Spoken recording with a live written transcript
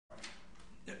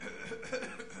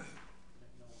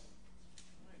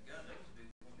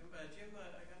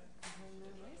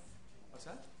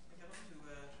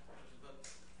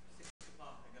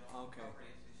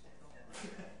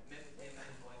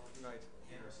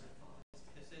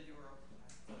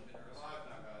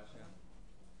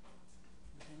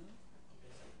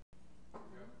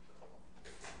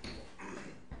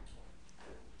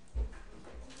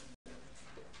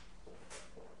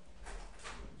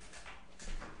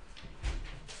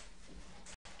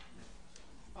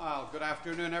Good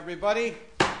afternoon, everybody.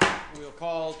 We'll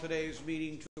call today's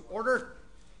meeting to order.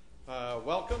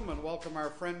 Welcome our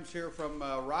friends here from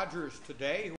Rogers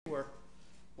today, who are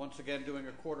once again doing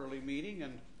a quarterly meeting,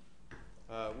 and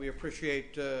we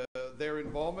appreciate their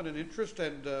involvement and interest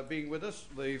and being with us.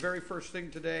 The very first thing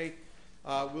today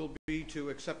will be to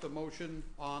accept a motion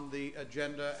on the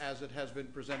agenda as it has been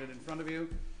presented in front of you.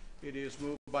 It is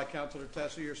moved by Councillor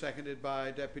Tessier, seconded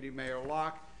by Deputy Mayor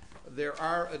Locke. There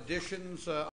are additions.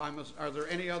 Are there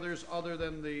any others other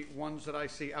than the ones that I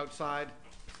see outside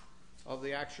of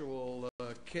the actual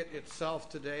kit itself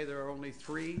today? There are only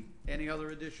 3. Any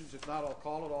other additions? If not, I'll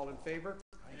call it. All in favor?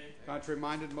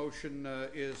 Contrary-minded, motion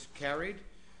is carried.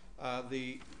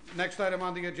 The next item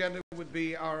on the agenda would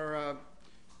be our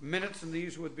minutes, and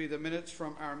these would be the minutes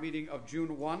from our meeting of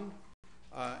June 1.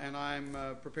 And I'm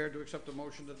prepared to accept a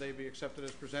motion that they be accepted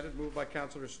as presented. Moved by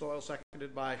Councillor Stoyle,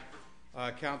 seconded by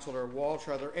Councillor Walsh.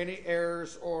 Are there any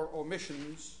errors or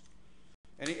omissions?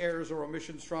 Any errors or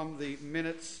omissions from the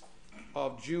minutes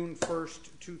of June 1st,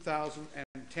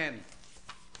 2010?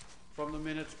 From the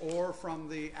minutes or from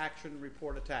the action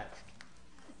report attached?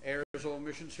 Errors or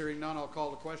omissions? Hearing none, I'll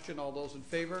call the question. All those in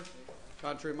favor?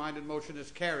 Contrary-minded, motion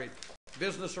is carried.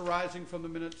 Business arising from the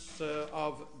minutes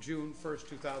of June 1st,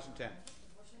 2010.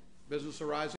 Business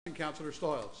arising, Councillor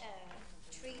Stoyles.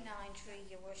 393,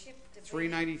 Your Worship.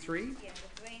 393? Yeah,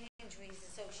 the Brain Injuries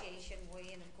Association were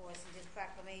in, of course, and did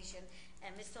proclamation, and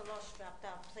Mr. Lush dropped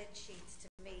out pledge sheets to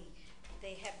me.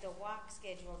 They have the walk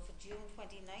scheduled for June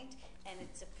 29th, and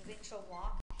it's a provincial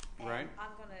walk. And right.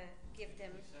 I'm going to give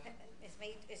them,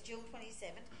 it's June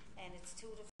 27th, and it's 2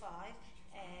 to 5,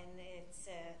 and it's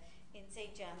in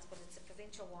St. John's, but it's a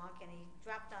provincial walk, and he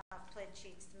dropped off pledge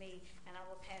sheets to me, and I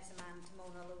will pass them on to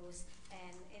Mona Lewis,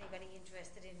 and anybody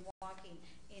interested in walking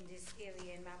in this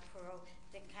area in Mount Pearl,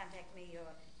 then contact me or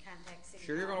contact City.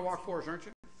 Sure, you're going to walk for us, aren't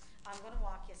you? I'm going to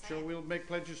walk, yes. Sure, we'll make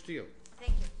pledges to you.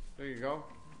 Thank you. There you go.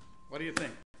 What do you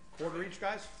think? Quarter each,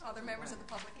 guys? Other members of the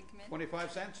public can come in.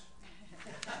 25 cents?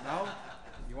 No?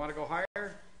 You want to go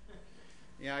higher?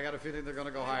 Yeah, I got a feeling they're going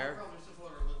to go higher.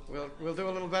 We'll do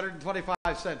a little better than 25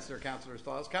 cents there, Councillor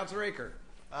Stiles. Councillor Aker.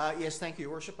 Yes, thank you,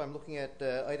 Your Worship. I'm looking at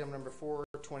item number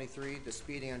 423, the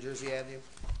speeding on Jersey Avenue.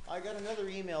 I got another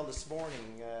email this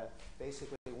morning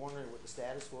basically wondering what the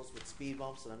status was with speed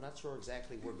bumps, and I'm not sure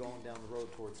exactly we're going down the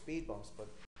road towards speed bumps, but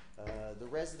the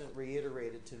resident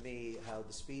reiterated to me how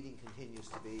the speeding continues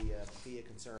to be a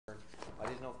concern. I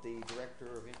didn't know if the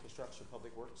Director of Infrastructure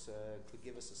Public Works could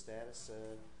give us a status,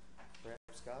 perhaps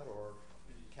Scott or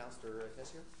Councillor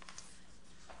Tessier.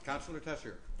 Councillor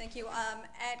Tessier. Thank you.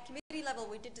 At committee level,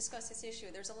 we did discuss this issue.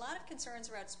 There's a lot of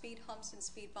concerns around speed humps and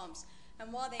speed bumps,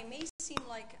 and while they may seem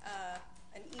like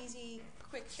an easy,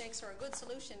 quick fix or a good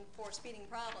solution for speeding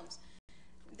problems,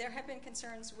 there have been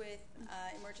concerns with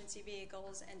emergency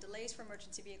vehicles and delays for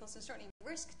emergency vehicles, and certainly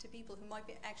risk to people who might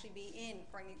actually be in,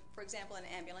 for example, an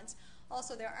ambulance.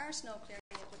 Also, there are snow clearing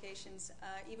implications,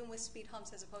 even with speed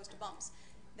humps as opposed to bumps.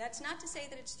 That's not to say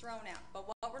that it's thrown out, but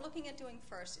what we're looking at doing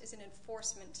first is an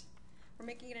enforcement. We're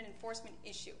making it an enforcement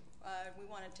issue. We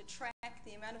wanted to track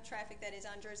the amount of traffic that is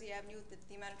on Jersey Avenue,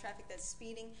 the amount of traffic that's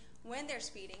speeding. When they're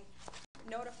speeding,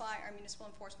 notify our municipal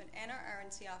enforcement and our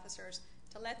RNC officers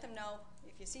to let them know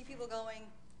if you see people going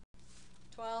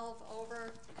 12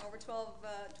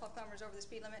 kilometers over the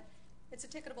speed limit, it's a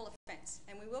ticketable offense,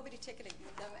 and we will be ticketing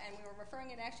them, and we were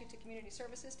referring it actually to community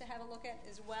services to have a look at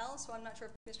as well, so I'm not sure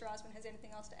if Mr. Osmond has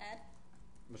anything else to add.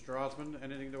 Mr. Osmond,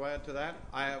 anything to add to that?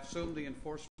 I assume the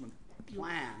enforcement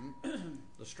plan,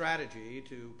 the strategy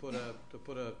to put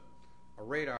a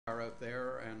radar out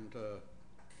there and a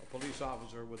police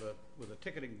officer with a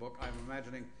ticketing book, I'm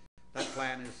imagining that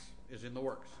plan is in the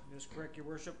works. Yes, correct, Your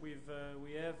Worship. We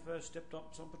have stepped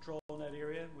up some patrol in that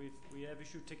area. We have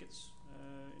issued tickets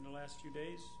in the last few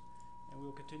days, and we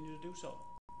will continue to do so.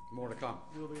 More to come.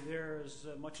 We'll be there as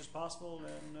much as possible,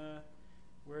 and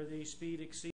where the speed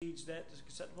exceeds that is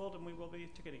acceptable, then we will be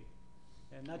ticketing.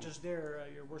 And not just there,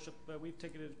 Your Worship, we've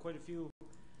ticketed quite a few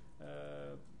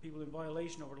people in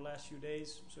violation over the last few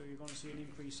days, so you're going to see an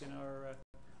increase in our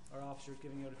officers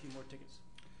giving out a few more tickets.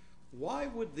 Why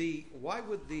would the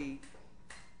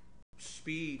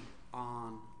speed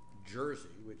on Jersey,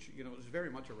 which is very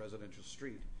much a residential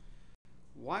street,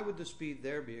 why would the speed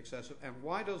there be excessive, and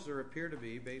why does there appear to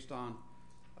be, based on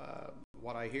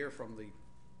what I hear from the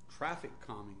traffic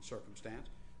calming circumstance,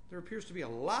 there appears to be a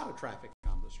lot of traffic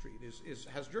on the street?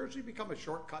 Has Jersey become a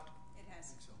shortcut? It has. I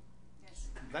think so. Yes.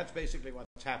 That's basically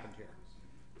what's happened here.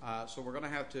 So we're going to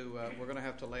have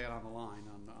to lay it on the line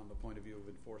on the point of view of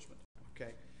enforcement.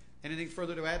 Okay. Anything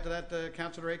further to add to that,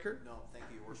 Councillor Aker? No, thank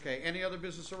you, Your Worship. Okay. Any other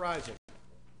business arising?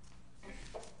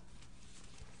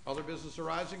 Other business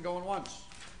arising, going once.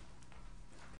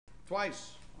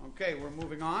 Twice. Okay, we're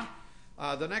moving on.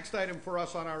 The next item for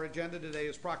us on our agenda today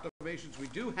is proclamations. We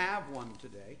do have one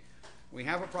today. We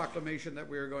have a proclamation that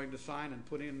we are going to sign and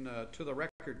put in to the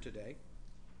record today.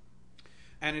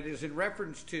 And it is in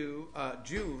reference to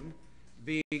June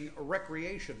being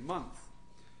Recreation Month.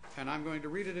 And I'm going to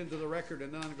read it into the record,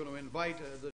 and then I'm going to invite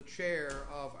the chair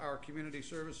of our Community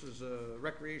Services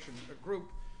Recreation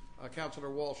Group,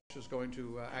 Councillor Walsh, is going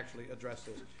to actually address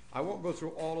this. I won't go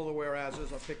through all of the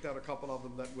whereases. I've picked out a couple of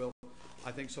them that will,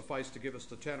 I think, suffice to give us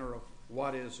the tenor of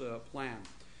what is planned.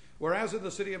 Whereas in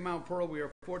the city of Mount Pearl, we are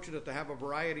fortunate to have a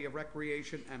variety of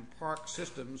recreation and park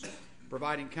systems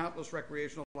providing countless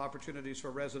recreational opportunities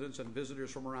for residents and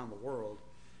visitors from around the world.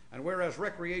 And whereas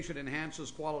recreation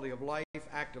enhances quality of life,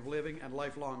 active living, and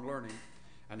lifelong learning,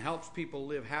 and helps people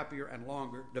live happier and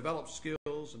longer, develops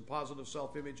skills and positive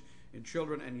self-image in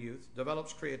children and youth,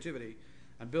 develops creativity,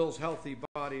 and builds healthy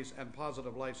bodies and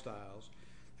positive lifestyles.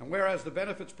 And whereas the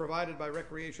benefits provided by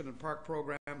recreation and park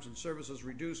programs and services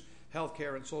reduce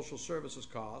healthcare and social services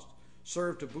costs,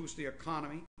 serve to boost the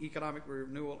economy, economic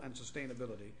renewal, and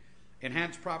sustainability,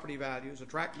 enhance property values,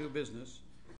 attract new business,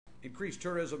 increase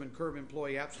tourism, and curb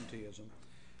employee absenteeism.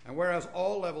 And whereas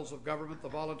all levels of government, the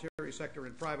voluntary sector,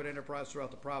 and private enterprise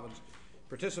throughout the province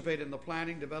participate in the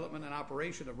planning, development, and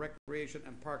operation of recreation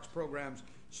and parks programs,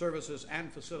 services, and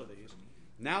facilities,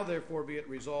 now therefore be it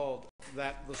resolved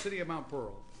that the city of Mount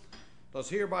Pearl does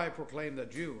hereby proclaim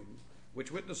that June,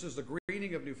 which witnesses the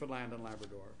greening of Newfoundland and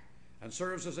Labrador and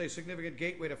serves as a significant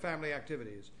gateway to family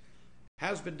activities,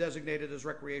 has been designated as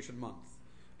Recreation Month,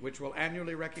 which will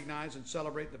annually recognize and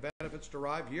celebrate the benefits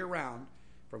derived year-round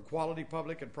from quality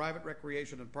public and private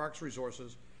recreation and parks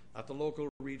resources at the local,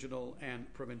 regional,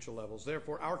 and provincial levels.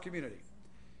 Therefore, our community,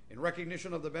 in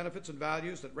recognition of the benefits and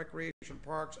values that recreation,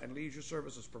 parks, and leisure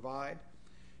services provide,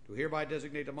 do hereby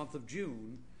designate the month of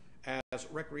June as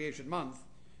Recreation Month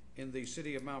in the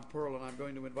city of Mount Pearl, and I'm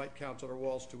going to invite Councillor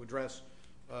Walsh to address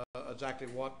exactly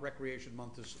what Recreation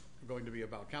Month is going to be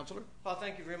about. Councillor? Well,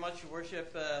 thank you very much, Your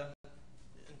Worship.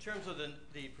 In terms of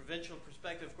the provincial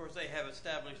perspective, of course, they have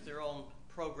established their own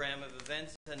program of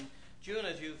events, and June,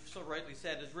 as you've so rightly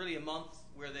said, is really a month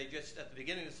where they just, at the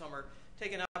beginning of the summer,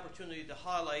 take an opportunity to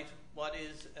highlight what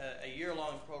is a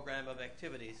year-long program of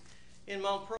activities. In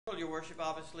Mount Pearl, Your Worship,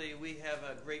 obviously, we have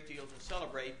a great deal to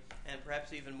celebrate, and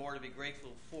perhaps even more to be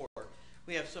grateful for.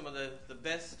 We have some of the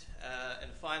best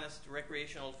and finest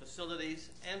recreational facilities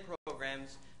and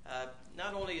programs,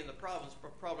 not only in the province,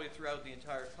 but probably throughout the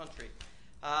entire country.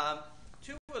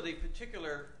 Two of the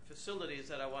particular facilities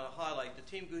that I want to highlight, the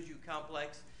Team Guju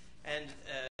Complex and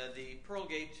the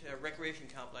Pearlgate Recreation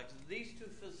Complex. These two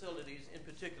facilities in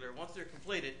particular, once they're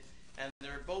completed, and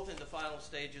they're both in the final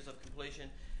stages of completion,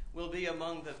 will be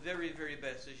among the very, very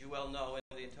best, as you well know,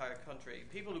 in the entire country.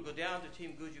 People who go down to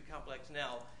Team Guju Complex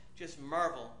now just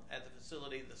marvel at the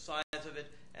facility, the size of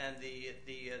it, and the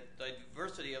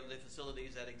diversity of the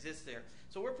facilities that exist there.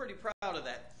 So we're pretty proud of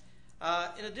that.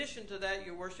 In addition to that,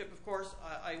 Your Worship, of course,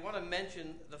 I want to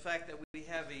mention the fact that we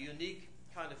have a unique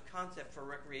kind of concept for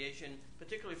recreation,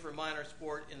 particularly for minor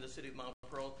sport in the city of Mount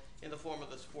Pearl, in the form of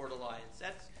the Sport Alliance.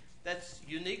 That's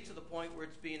unique to the point where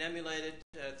it's being emulated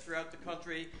throughout the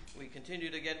country. We continue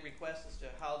to get requests as to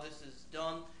how this is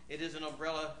done. It is an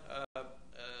umbrella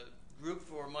group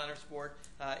for minor sport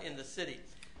in the city.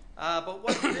 But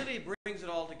what really brings it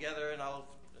all together, and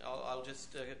I'll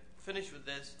just finish with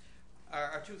this,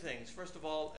 are two things. First of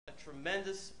all, a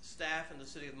tremendous staff in the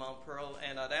city of Mount Pearl,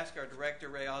 and I'd ask our director,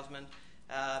 Ray Osmond,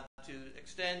 to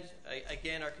extend,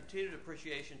 again, our continued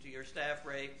appreciation to your staff,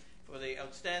 Ray, for the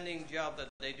outstanding job that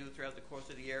they do throughout the course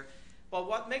of the year. But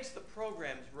what makes the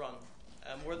programs run,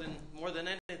 more than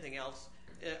anything else,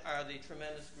 are the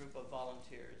tremendous group of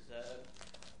volunteers.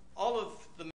 All of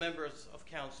the members of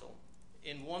council,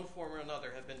 in one form or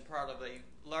another, have been part of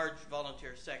a large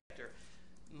volunteer sector.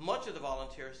 Much of the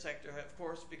volunteer sector, of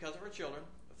course, because of our children,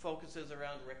 focuses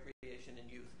around recreation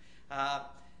and youth.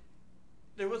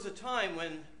 There was a time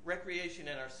when recreation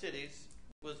in our cities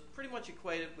was pretty much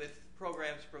equated with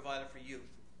programs provided for youth.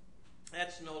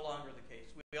 That's no longer the case.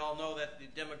 We all know that the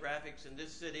demographics in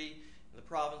this city, in the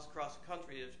province, across the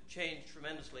country have changed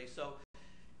tremendously. So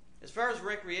as far as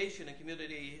recreation and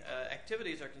community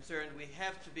activities are concerned, we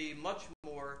have to be much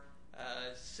more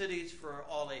cities for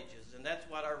all ages, and that's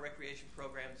what our recreation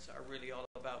programs are really all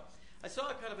about. I saw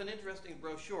kind of an interesting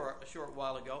brochure a short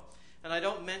while ago, and I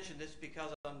don't mention this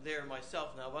because I'm there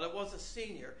myself now, but it was a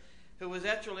senior who was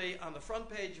actually on the front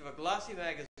page of a glossy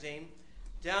magazine,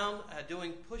 down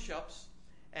doing push-ups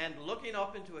and looking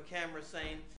up into a camera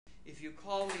saying, "If you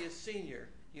call me a senior,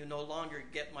 you no longer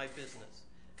get my business."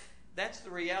 that's the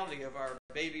reality of our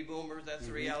baby boomers, that's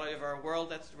the reality of our world,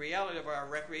 that's the reality of our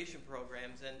recreation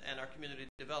programs and our community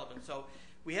development. So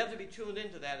we have to be tuned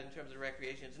into that in terms of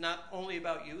recreation. It's not only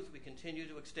about youth. We continue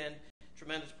to extend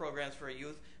tremendous programs for our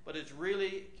youth, but it's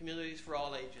really communities for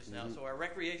all ages now. So our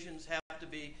recreation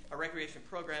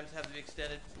programs have to be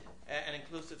extended and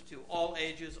inclusive to all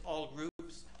ages, all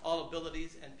groups, all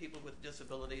abilities, and people with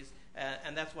disabilities.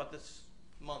 And that's what this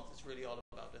month is really all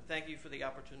about. And thank you for the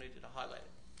opportunity to highlight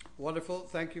it. Wonderful.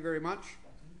 Thank you very much.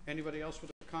 Anybody else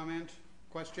with a comment,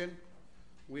 question?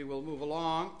 We will move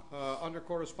along. Under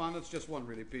correspondence, just one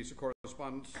really piece of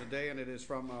correspondence today, and it is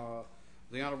from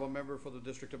the Honourable Member for the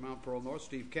District of Mount Pearl North,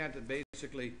 Steve Kent, and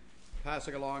basically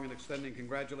passing along and extending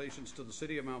congratulations to the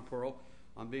City of Mount Pearl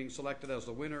on being selected as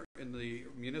the winner in the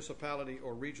Municipality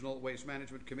or Regional Waste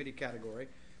Management Committee category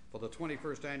for the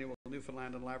 21st Annual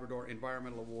Newfoundland and Labrador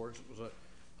Environmental Awards. It was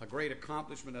a great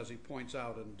accomplishment, as he points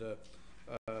out, and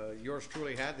yours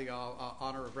truly had the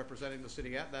honor of representing the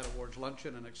city at that awards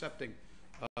luncheon and accepting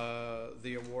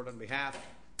the award on behalf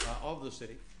of the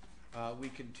city. We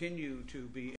continue to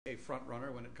be a front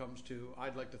runner when it comes to,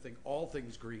 I'd like to think, all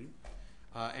things green,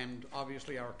 and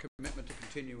obviously our commitment to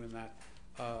continue in that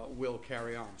will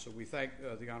carry on. So we thank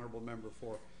the Honourable Member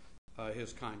for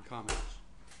his kind comments.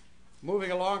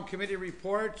 Moving along, committee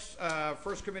reports.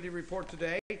 First committee report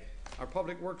today, our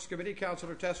Public Works Committee.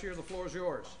 Councillor Tessier, the floor is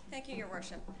yours. Thank you, Your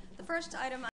Worship. The first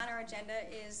item on our agenda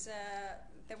is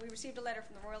that we received a letter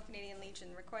from the Royal Canadian Legion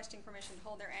requesting permission to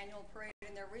hold their annual parade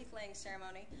and their wreath-laying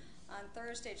ceremony on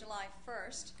Thursday, July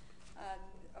 1st.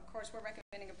 Of course, we're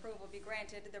recommending approval be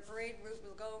granted. The parade route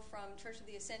will go from Church of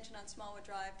the Ascension on Smallwood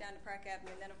Drive down to Park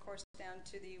Avenue, and then, of course, down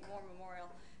to the War Memorial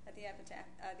at the epitaph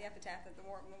at the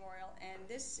War Memorial. And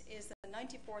this is the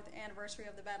 94th anniversary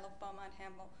of the Battle of Beaumont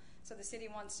Hamel. So the city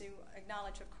wants to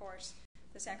acknowledge, of course,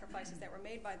 the sacrifices that were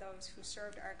made by those who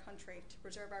served our country to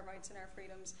preserve our rights and our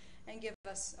freedoms and give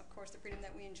us, of course, the freedom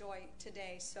that we enjoy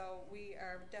today. So we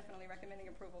are definitely recommending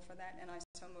approval for that, and I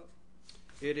so move.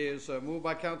 It is moved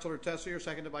by Councillor Tessier,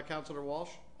 seconded by Councillor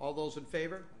Walsh. All those in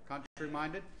favour?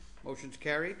 Contrary-minded? Motion's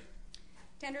carried.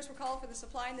 Tenders were called for the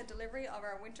supply and the delivery of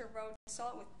our winter road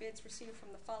salt with bids received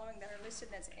from the following that are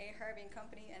listed as A. Harvey and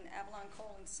Company and Avalon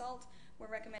Coal and Salt. We're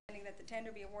recommending that the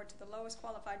tender be awarded to the lowest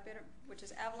qualified bidder, which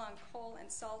is Avalon Coal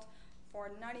and Salt,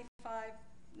 for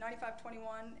 $95.21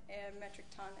 a metric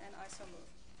ton, and I so move.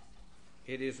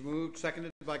 It is moved,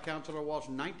 seconded by Councillor Walsh,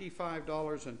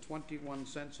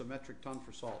 $95.21 a metric ton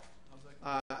for salt.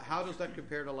 How does that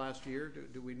compare to last year?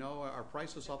 Do we know, are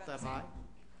prices up that high?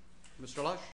 Mr.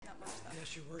 Lush? Not much though.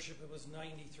 Yes, Your Worship, it was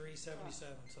 $93.77, so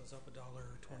it's up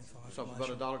 $1.25. So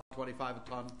about $1.25 a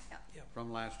ton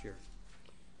from last year.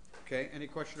 Okay, any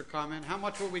question or comment? How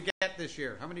much will we get this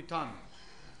year? How many tons?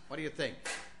 What do you think?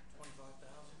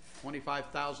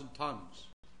 25,000 tons.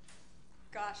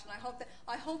 Gosh, and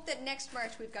I hope that next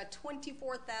March we've got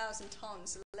 24,000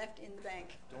 tons left in the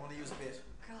bank. Don't want to use a bit.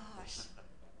 Gosh.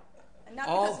 And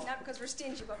not because we're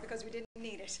stingy, but because we didn't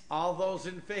need it. All those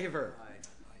in favour? Aye.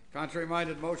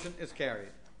 Contrary-minded, motion is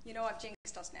carried. You know I've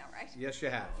jinxed us now, right? Yes, you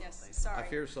have. Yes, sorry. I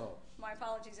fear so. My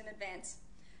apologies in advance.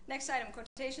 Next item,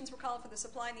 quotations were called for the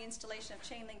supply and the installation of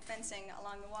chain link fencing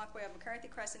along the walkway of McCarthy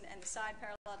Crescent and the side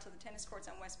parallel to the tennis courts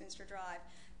on Westminster Drive.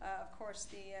 Of course,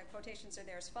 the quotations are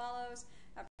there as follows.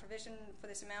 A provision for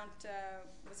this amount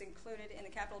was included in the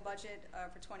capital budget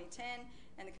for 2010,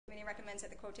 and the committee recommends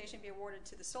that the quotation be awarded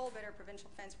to the sole bidder,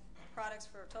 Provincial Fence Products,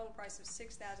 for a total price of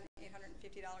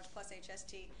 $6,850 plus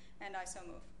HST, and I so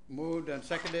move. Moved and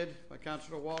seconded by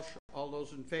Councillor Walsh. All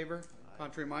those in favour?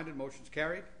 Contrary-minded, motion's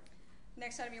carried.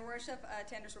 Next item, Your Worship,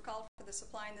 tenders were called for the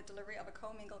supply and the delivery of a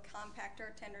commingle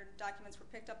compactor. Tender documents were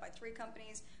picked up by 3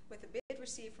 companies with a bid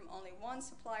received from only one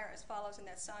supplier as follows, and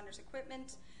that's Saunders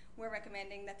Equipment. We're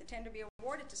recommending that the tender be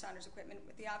awarded to Saunders Equipment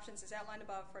with the options as outlined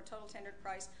above for a total tendered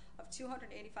price of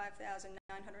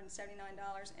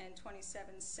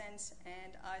 $285,979.27,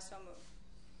 and I so move.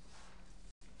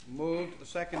 Moved,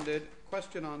 seconded.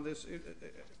 Question on this.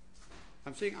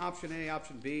 I'm seeing option A,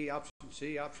 option B, option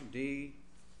C, option D.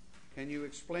 Can you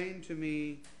explain to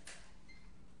me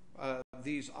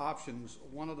these options?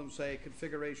 One of them say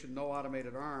configuration no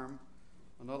automated arm.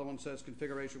 Another one says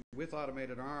configuration with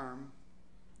automated arm.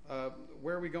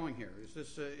 Where are we going here?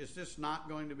 Is this not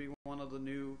going to be one of the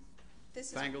new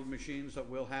fangled machines that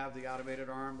will have the automated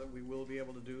arm, that we will be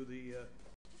able to do the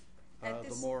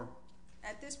more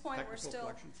At this point, we're still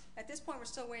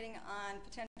waiting on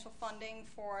potential funding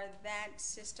for that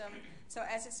system. So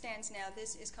as it stands now,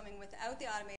 this is coming without the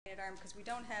automated arm because we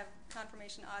don't have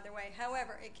confirmation either way.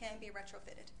 However, it can be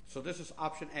retrofitted. So this is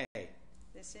option A.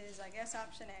 This is, I guess,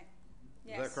 option A.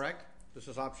 Yes. Is that correct? This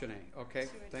is option A. Okay,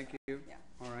 thank you. Yeah.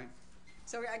 All right.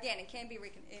 So again, it can be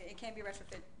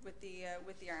retrofit with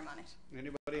the arm on it.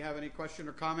 Anybody have any question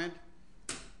or comment?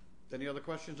 Any other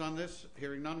questions on this?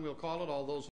 Hearing none, we'll call it. All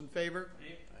those in favor?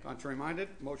 Aye. Contrary minded?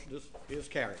 Motion is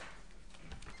carried.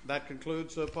 That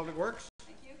concludes Public Works.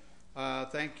 Thank you.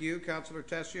 Thank you, Councillor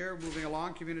Tessier. Moving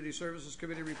along, Community Services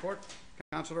Committee report.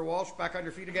 Councillor Walsh, back on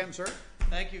your feet again, sir.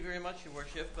 Thank you very much, Your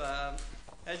Worship.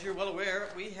 As you're well aware,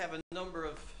 we have a number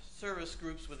of service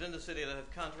groups within the city that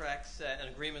have contracts and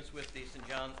agreements with the St.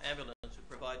 John Ambulance, who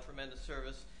provide tremendous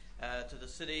service to the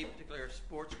city, particularly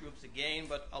sports groups again,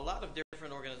 but a lot of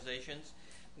different organizations.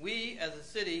 We, as a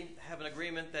city, have an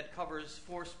agreement that covers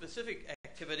 4 specific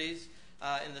activities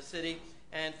in the city,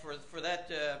 and for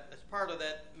that, as part of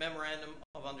that memorandum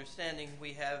of understanding,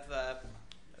 we have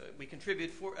we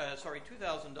contribute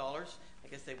 $2,000. I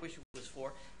guess they wish it was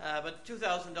 4, but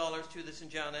 $2,000 to the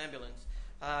St. John Ambulance.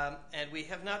 And we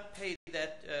have not paid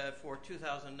that for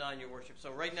 2009, Your Worship.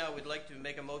 So right now we'd like to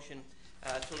make a motion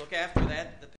to look after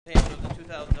that, the payment of the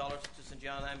 $2,000 to St.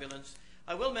 John Ambulance.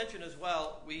 I will mention as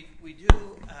well, we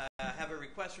do have a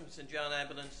request from St. John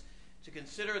Ambulance to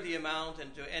consider the amount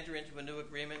and to enter into a new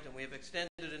agreement, and we have extended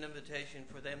an invitation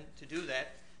for them to do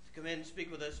that, to come in,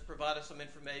 speak with us, provide us some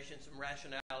information, some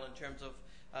rationale in terms of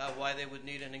why they would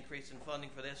need an increase in funding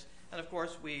for this. And of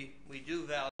course, we do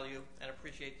value and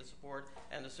appreciate the support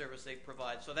and the service they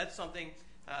provide. So that's something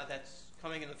that's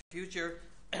coming in the future.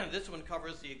 This one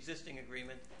covers the existing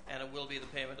agreement, and it will be the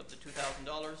payment of the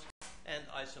 $2,000, and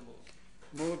I so move.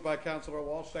 Moved by Councillor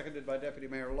Walsh, seconded by Deputy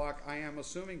Mayor Locke. I am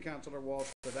assuming, Councillor Walsh,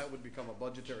 that would become a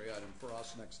budgetary item for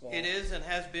us next fall. It is and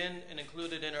has been and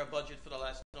included in our budget for the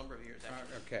last number of years.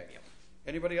 Okay. Yep.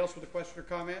 Anybody else with a question or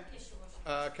comment? Yes,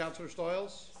 Your Worship. Councillor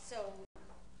Stoyles? So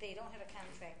they don't have a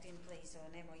contract in place or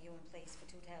an MOU in place for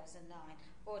 2009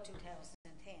 or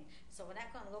 2010. So we're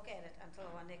not going to look at it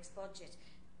until our next budget,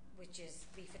 which is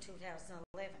be for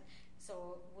 2011.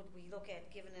 So would we look at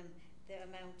giving them the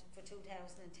amount for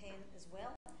 2010 as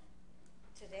well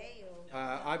today? Or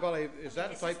I believe, is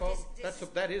that a typo?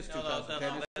 That is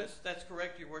 2010. No, that's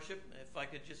correct, Your Worship. If I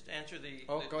could just answer the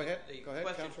go ahead. Go ahead,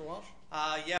 question. Councillor Walsh.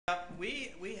 Yeah,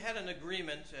 we had an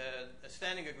agreement, a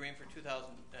standing agreement for $2,000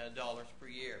 per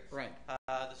year. Right.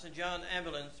 The St. John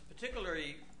Ambulance,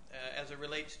 particularly as it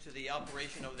relates to the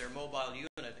operation of their mobile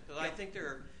unit, because I think there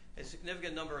are a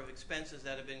significant number of expenses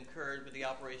that have been incurred with the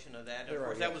operation of that. And of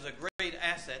course, that was a great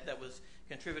asset that was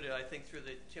contributed, I think, through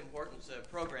the Tim Hortons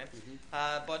program.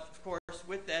 Mm-hmm. But of course,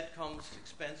 with that comes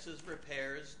expenses,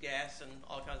 repairs, gas, and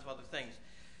all kinds of other things.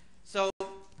 So,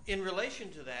 in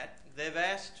relation to that, they've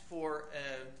asked for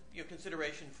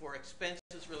consideration for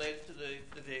expenses related to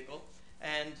the vehicle,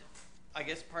 and I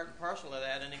guess part and parcel of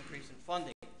that, an increase in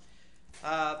funding.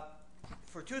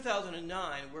 For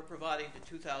 2009, we're providing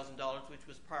the $2,000, which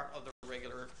was part of the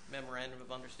regular memorandum of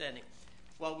understanding.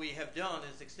 What we have done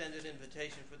is extended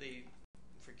invitation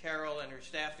for Carol and her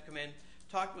staff to come in,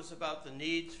 talk to us about the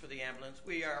needs for the ambulance.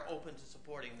 We are open to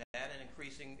supporting that and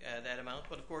increasing that amount,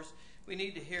 but of course, we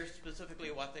need to hear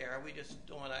specifically what they are. We just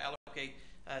don't want to allocate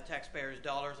taxpayers'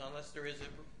 dollars unless there is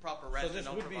a proper rationale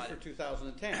So this would be for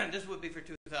 2010. This would be for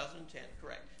 2010,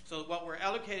 correct. So what we're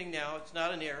allocating now, it's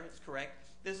not an error, it's correct.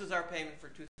 This is our payment for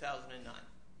 2009,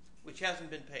 which hasn't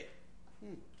been paid.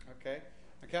 Okay.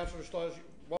 And Councillor Stoyles,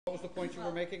 what was the point you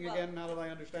were making again, now that I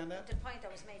understand that? The point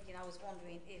I was making, I was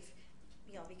wondering if,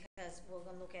 because we're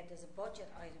going to look at it as a budget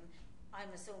item,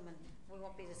 I'm assuming we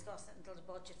won't be discussing it until the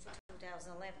budget for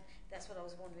 2011. That's what I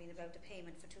was wondering about the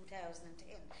payment for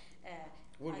 2010.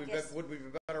 Would we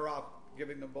be better off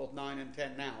giving them both 9 and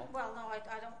 10 now? Well, no, I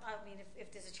don't. I mean,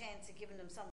 if there's a chance of giving them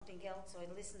something else,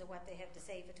 I'd listen to what they have to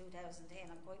say for 2010.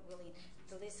 I'm quite willing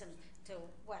to listen to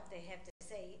what they have to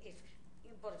say.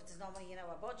 But if there's no money in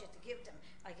our budget to give them,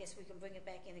 I guess we can bring it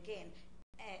back in again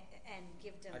and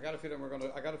give them. I got a feeling we're going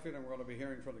to be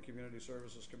hearing from the Community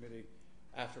Services Committee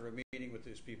after a meeting with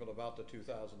these people about the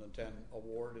 2010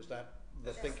 award. Is that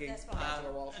the thinking,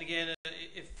 Councillor Walsh? And again,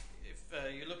 if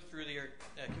you look through your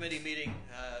committee meeting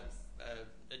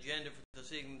agenda for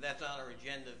this evening, that's on our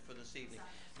agenda for this evening.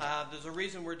 There's a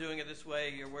reason we're doing it this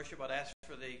way, Your Worship. I'd ask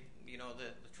for the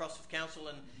trust of council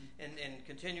and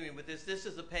continuing with this. This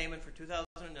is the payment for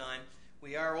 2009.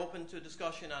 We are open to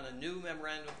discussion on a new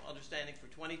memorandum of understanding for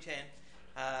 2010,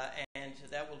 and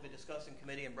that will be discussed in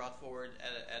committee and brought forward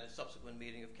at a subsequent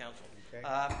meeting of council.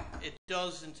 Okay. It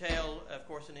does entail, of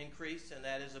course, an increase, and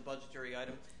that is a budgetary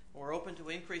item. We're open to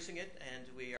increasing it, and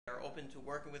we are open to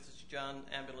working with the St. John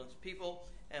Ambulance people,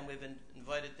 and we've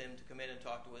invited them to come in and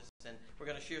talk to us, and we're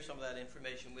going to share some of that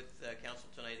information with council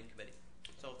tonight in committee.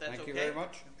 So if that's Thank okay. you very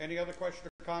much. Any other question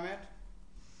or comment?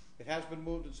 It has been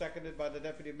moved and seconded by the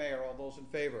Deputy Mayor. All those in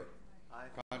favor? Aye.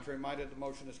 Contrary minded, the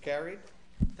motion is carried.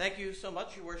 Thank you so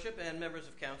much, Your Worship, and members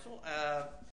of Council.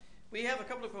 We have a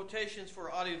couple of quotations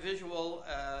for audiovisual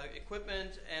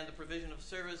equipment and the provision of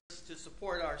service to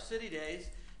support our City Days.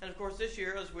 And of course, this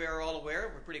year, as we are all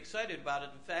aware, we're pretty excited about it.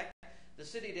 In fact, the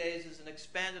City Days is an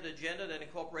expanded agenda that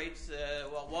incorporates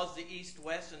what was the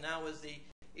East-West and now is the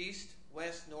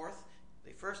East-West-North.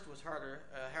 The first was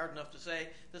hard enough to say.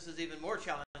 This is even more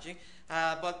challenging.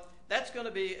 But that's going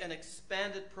to be an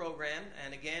expanded program.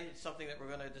 And again, it's something that we're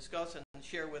going to discuss and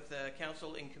share with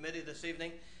Council in committee this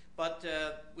evening. But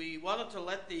we wanted to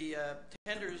let the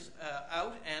tenders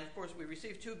out. And of course, we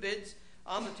received 2 bids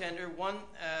on the tender, one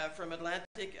from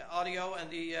Atlantic Audio and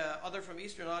the other from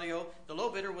Eastern Audio. The low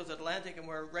bidder was Atlantic, and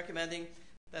we're recommending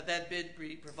that that bid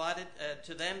be provided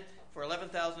to them for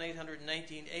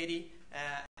 $11,819.80,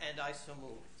 and I so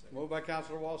move. Moved by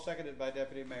Councillor Wall, seconded by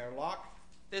Deputy Mayor Locke.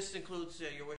 This includes,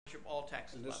 Your Worship, all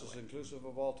taxes. And this by is the way. inclusive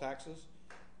of all taxes.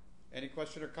 Any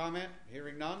question or comment?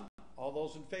 Hearing none. All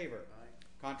those in favor? Aye.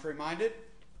 Contrary minded,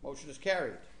 motion is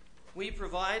carried. We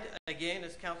provide, again,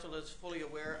 as Council is fully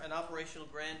aware, an operational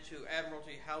grant to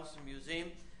Admiralty House and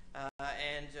Museum,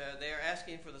 and they are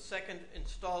asking for the second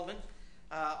installment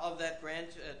of that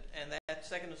grant, and that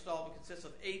second installment consists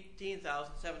of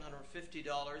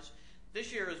 $18,750.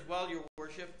 This year as well, Your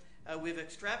Worship, we've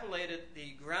extrapolated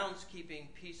the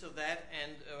groundskeeping piece of that,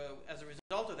 and as a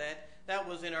result of that, that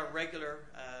was in our regular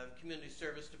community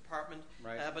service department.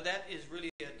 Right. But that is really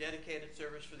a dedicated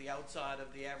service for the outside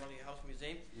of the Admiralty House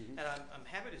Museum. Mm-hmm. And I'm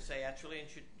happy to say, actually, and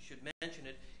should mention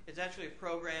it, it's actually a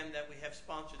program that we have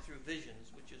sponsored through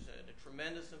Visions, which is a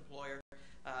tremendous employer.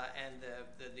 And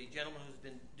the gentleman who's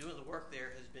been doing the work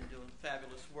there has been doing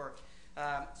fabulous work.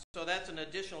 So that's an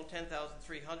additional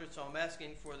 $10,300. So I'm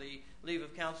asking for the leave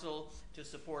of council to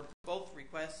support both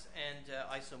requests, and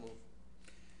I so move.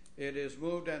 It is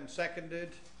moved and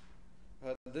seconded.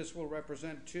 This will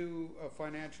represent 2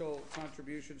 financial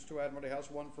contributions to Admiralty House,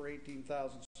 one for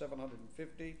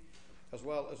 $18,750, as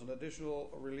well as an additional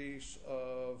release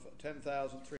of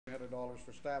 $10,300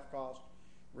 for staff costs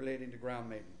relating to ground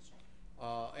maintenance.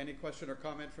 Any question or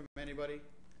comment from anybody?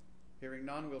 Hearing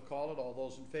none, we'll call it. All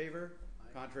those in favor?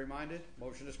 Aye. Contrary minded,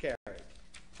 motion is carried.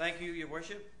 Thank you, Your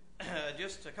Worship.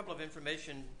 Just a couple of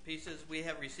information pieces. We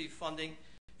have received funding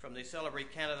from the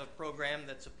Celebrate Canada program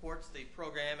that supports the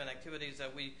program and activities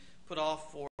that we put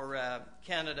off for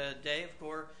Canada Day. Of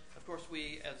course,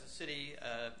 we as a city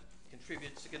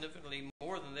contribute significantly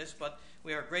more than this, but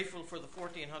we are grateful for the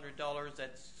 $1,400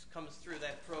 that comes through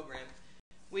that program.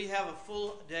 We have a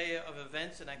full day of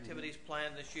events and activities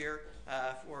planned this year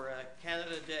for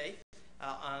Canada Day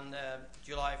on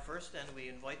July 1st, and we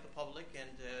invite the public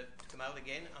and to come out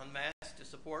again en masse to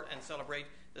support and celebrate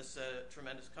this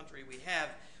tremendous country we have.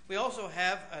 We also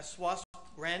have a SWASP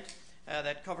grant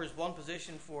that covers one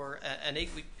position for an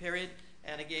 8-week period,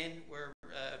 and again, we're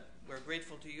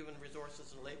grateful to Human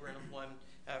Resources and Labor and Employment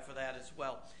for that as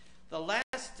well. The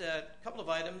last couple of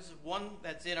items, one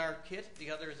that's in our kit, the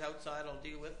other is outside, I'll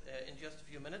deal with in just a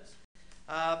few minutes.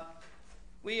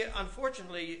 We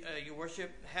unfortunately, Your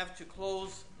Worship, have to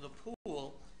close the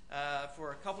pool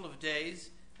for a couple of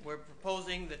days. We're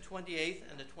proposing the 28th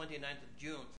and the 29th of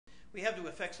June. We have to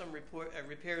effect some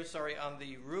repairs on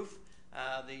the roof.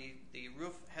 The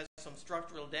roof has some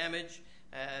structural damage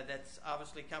that's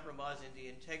obviously compromising the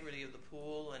integrity of the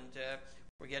pool, and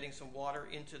we're getting some water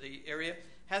into the area.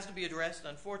 Has to be addressed.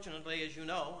 Unfortunately, as you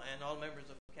know, and all members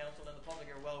of council and the public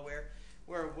are well aware,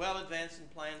 we're well advanced in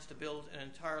plans to build an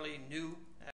entirely new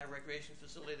recreation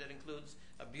facility that includes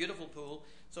a beautiful pool.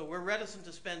 So we're reticent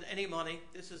to spend any money.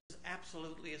 This is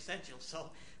absolutely essential.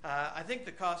 So I think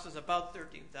the cost is about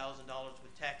 $13,000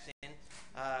 with tax in.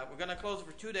 We're going to close it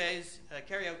for 2 days,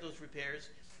 carry out those repairs,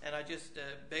 and I just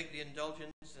beg the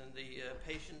indulgence and the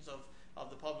patience of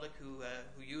the public who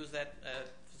use that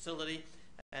facility,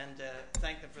 and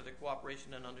thank them for their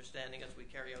cooperation and understanding as we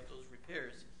carry out those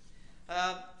repairs.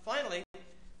 Finally,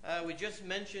 we just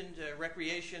mentioned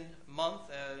Recreation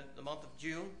Month, the month of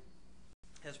June.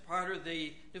 As part of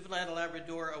the Newfoundland and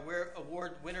Labrador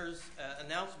Award winners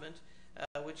announcement,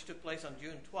 which took place on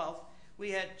June 12th, we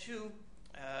had 2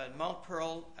 Mount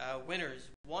Pearl winners.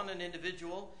 One, an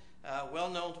individual well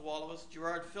known to all of us.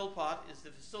 Gerard Philpott is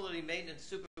the facility maintenance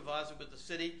supervisor with the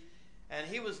city, and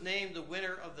he was named the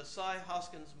winner of the Cy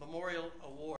Hoskins Memorial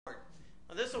Award.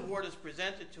 Now, this award is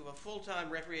presented to a full-time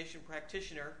recreation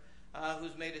practitioner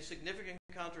who's made a significant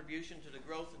contribution to the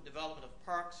growth and development of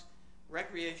parks,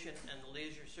 recreation, and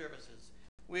leisure services.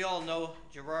 We all know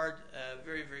Gerard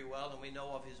very, very well, and we know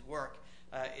of his work.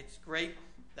 It's great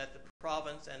that the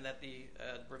province and that the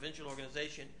provincial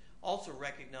organization also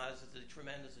recognizes the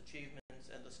tremendous achievements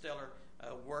and the stellar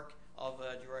work of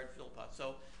Gerard Philpott.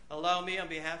 So allow me, on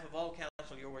behalf of all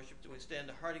council, Your Worship, to extend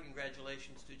a hearty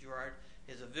congratulations to Gerard.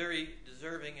 He's a very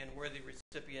deserving and worthy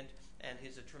recipient, and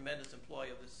he's a tremendous employee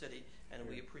of the city, and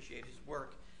we appreciate his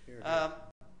work.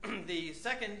 The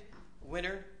second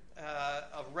winner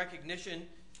of recognition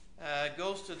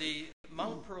goes to the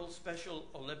Mount Pearl Special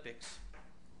Olympics.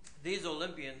 These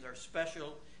Olympians are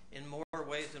special in more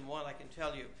ways than one, I can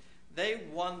tell you. They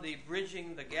won the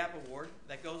Bridging the Gap Award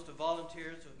that goes to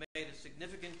volunteers who have made a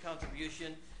significant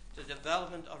contribution to the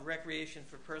development of recreation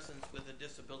for persons with a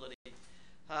disability.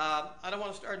 I don't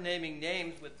want to start naming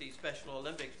names with the Special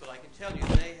Olympics, but I can tell you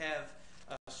they have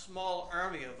a small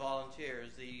army of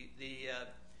volunteers. The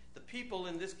people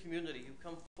in this community who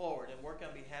come forward and work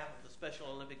on behalf of the Special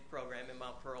Olympic program in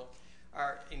Mount Pearl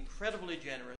are incredibly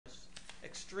generous,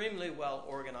 extremely well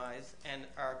organized, and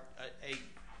are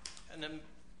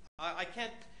I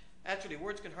can't, actually,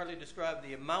 words can hardly describe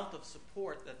the amount of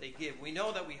support that they give. We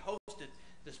know that we hosted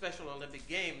the Special Olympic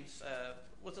Games,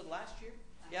 was it last year?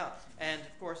 Yeah, and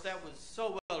of course that was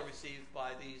so well received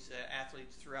by these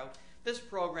athletes throughout. This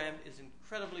program is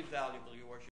incredibly valuable, Your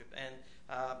Worship, and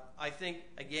I think,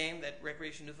 again, that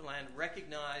Recreation Newfoundland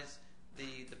recognize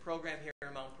the program here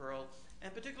in Mount Pearl,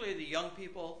 and particularly the young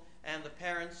people and the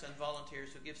parents and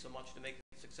volunteers who give so much to make it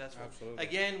successful. Absolutely.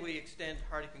 Again, we extend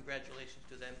hearty congratulations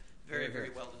to them. Very, very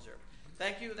well deserved.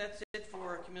 Thank you. That's it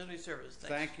for community service.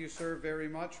 Thank you, sir, very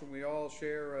much. And we all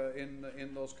share in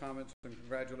those comments, and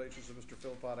congratulations to Mr.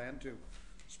 Philpott and to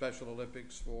Special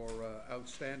Olympics for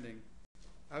outstanding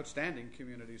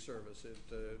community service.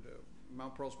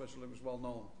 Mount Pearl Special Olympics is well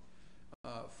known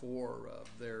for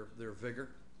their vigor,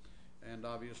 and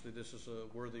obviously this is a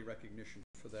worthy recognition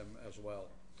for them as well.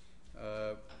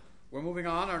 We're moving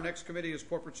on. Our next committee is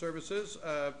Corporate Services.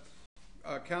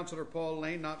 Councillor Paul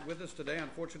Lane not with us today.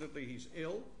 Unfortunately, he's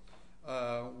ill.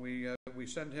 We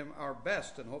send him our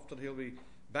best and hope that he'll be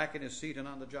back in his seat and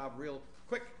on the job real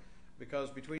quick, because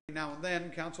between now and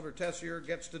then, Councillor Tessier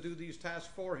gets to do these tasks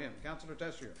for him. Councillor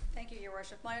Tessier. Thank you, Your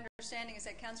Worship. My understanding is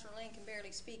that Councillor Lane can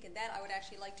barely speak, and that I would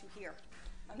actually like to hear.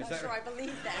 I'm not sure I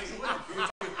believe that.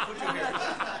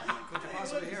 Could you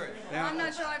possibly hear it? Yeah. I'm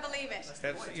not sure I believe it.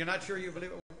 You're not sure you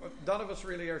believe it? None of us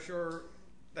really are sure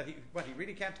that he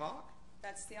really can't talk?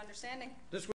 That's the understanding.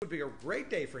 This would be a great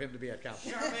day for him to be at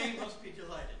council. Charmaine must be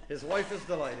delighted. His wife is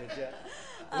delighted, yeah.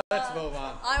 Let's move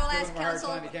on. I will Give ask him a hard council.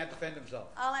 time. He can't defend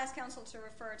himself. I'll ask council to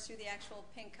refer to the actual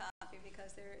pink copy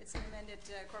because it's an amended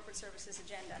corporate services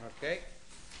agenda. Okay.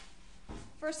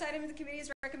 First item of the committee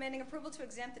is recommending approval to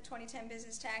exempt the 2010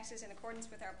 business taxes in accordance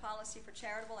with our policy for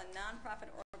charitable and nonprofit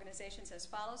organizations as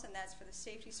follows, and that's for the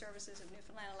Safety Services of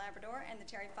Newfoundland and Labrador and the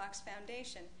Terry Fox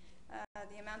Foundation.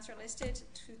 The amounts are listed: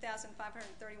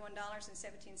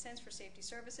 $2,531.17 for safety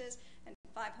services and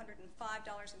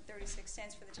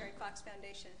 $505.36 for the Terry Fox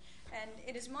Foundation. And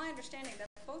it is my understanding that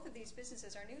both of these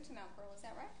businesses are new to Mount Pearl. Is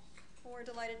that right? Well, we're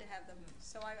delighted to have them.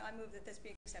 So I move that this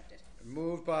be accepted.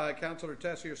 Moved by Councillor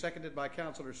Tessier, seconded by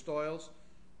Councillor Stoyles.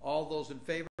 All those in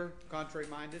favor,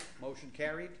 contrary-minded, motion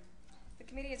carried. The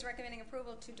committee is recommending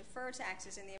approval to defer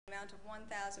taxes in the amount of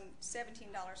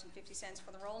 $1,017.50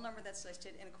 for the roll number that's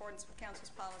listed in accordance with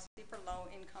Council's policy for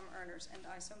low-income earners, and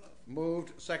I so move.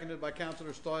 Moved, seconded by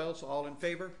Councillor Stoyles. All in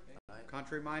favor? Aye.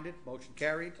 Contrary-minded, motion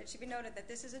carried. It should be noted that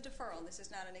this is a deferral. This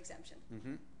is not an exemption.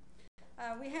 Mm-hmm.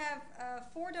 We have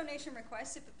 4 donation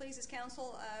requests. If it pleases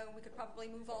Council, we could probably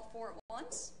move all 4 at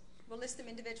once. We'll list them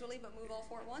individually, but move all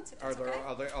 4 at once, if that's okay.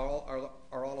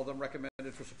 Are all of them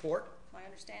recommended for support? My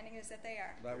understanding is that they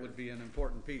are. That would be an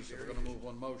important piece if we're going to move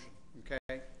one motion.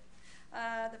 Okay.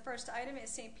 The first item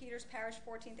is St. Peter's Parish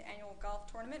 14th Annual Golf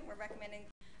Tournament. We're recommending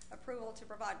approval to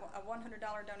provide a $100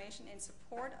 donation in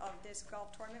support of this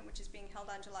golf tournament, which is being held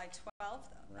on July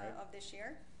 12th of this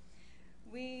year.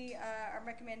 We are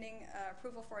recommending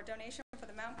approval for a donation for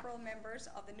the Mount Pearl members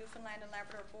of the Newfoundland and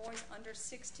Labrador Boys Under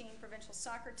 16 Provincial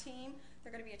Soccer Team.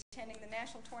 They're going to be attending the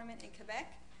national tournament in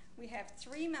Quebec. We have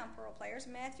 3 Mount Pearl players,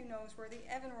 Matthew Noseworthy,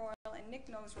 Evan Royal, and Nick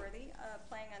Noseworthy,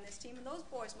 playing on this team. And those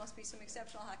boys must be some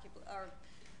exceptional hockey,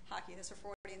 that's a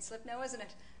Freudian slip now, isn't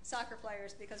it? Soccer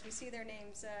players, because we see their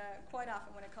names quite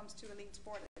often when it comes to elite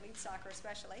sport, elite soccer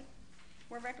especially.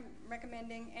 We're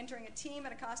recommending entering a team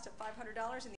at a cost of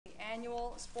 $500 in the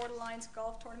annual Sport Alliance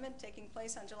Golf Tournament taking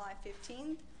place on July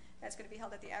 15th. That's going to be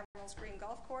held at the Admiral's Green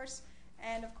Golf Course.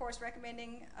 And, of course,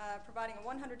 recommending providing a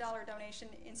 $100 donation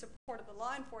in support of the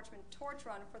Law Enforcement Torch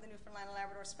Run for the Newfoundland and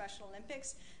Labrador Special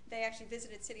Olympics. They actually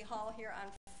visited City Hall here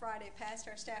on Friday past.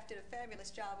 Our staff did a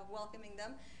fabulous job of welcoming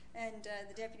them. and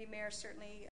the deputy mayor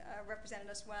certainly represented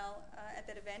us well at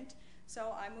that event.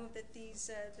 So I move that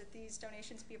these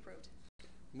donations be approved.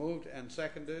 Moved and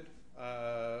seconded.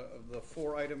 The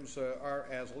 4 items are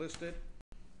as listed.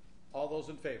 All those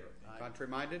in favor? Aye.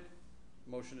 Contrary-minded?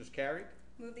 Motion is carried.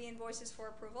 Move the invoices for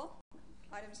approval.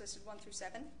 Items listed 1 through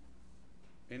 7.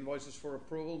 Invoices for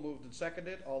approval moved and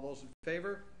seconded. All those in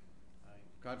favor? Aye.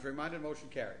 Contrary-minded? Motion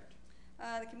carried.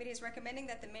 The committee is recommending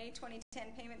that the May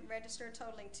 2010 payment register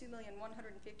totaling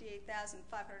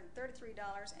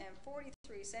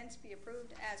 $2,158,533.43 be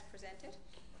approved as presented.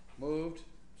 Moved,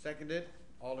 seconded.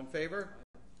 All in favor?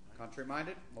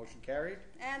 Contrary-minded? Motion carried.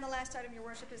 And the last item, Your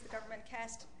Worship, is the government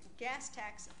gas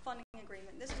tax funding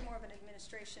agreement. This is more of an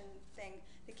administration thing.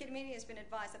 The committee has been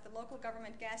advised that the local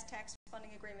government gas tax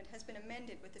funding agreement has been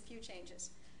amended with a few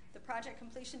changes. The project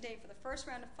completion date for the first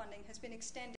round of funding has been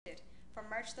extended from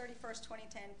March 31st,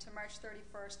 2010 to March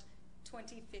 31st,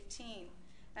 2015.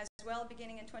 As well,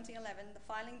 beginning in 2011, the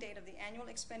filing date of the annual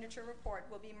expenditure report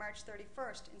will be March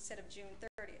 31st instead of June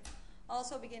 30th.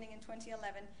 Also, beginning in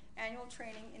 2011, annual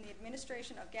training in the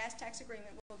administration of gas tax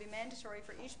agreement will be mandatory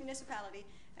for each municipality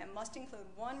and must include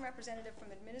 1 representative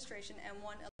from administration and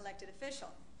 1 elected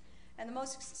official. And the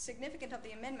most significant of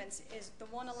the amendments is the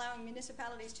one allowing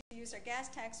municipalities to use their gas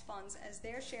tax funds as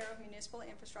their share of municipal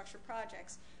infrastructure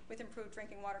projects with improved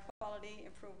drinking water quality,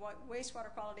 improved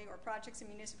wastewater quality, or projects in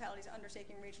municipalities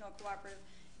undertaking regional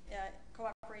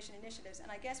cooperation initiatives. And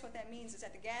I guess what that means is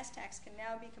that the gas tax can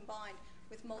now be combined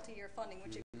with multi-year funding,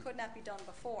 which it could not be done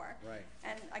before. Right.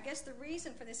 And I guess the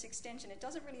reason for this extension, it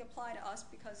doesn't really apply to us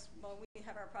because, well, we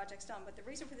have our projects done, but the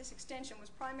reason for this extension was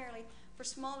primarily for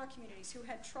smaller communities who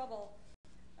had trouble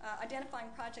identifying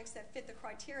projects that fit the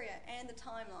criteria and the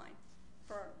timeline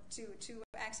to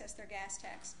access their gas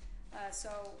tax.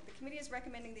 So the committee is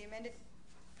recommending the amended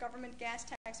government gas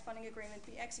tax funding agreement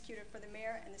be executed for the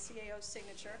mayor and the CAO's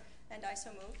signature, and I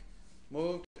so move.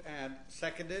 Moved and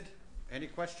seconded. Any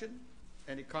question?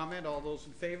 Any comment? All those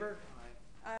in favor?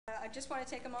 I just want to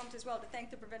take a moment as well to thank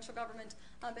the provincial government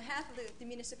on behalf of the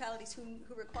municipalities who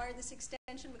require this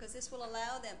extension, because this will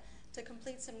allow them to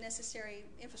complete some necessary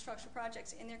infrastructure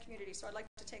projects in their community. So I'd like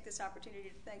to take this opportunity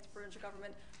to thank the provincial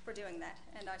government for doing that,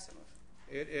 and I so move.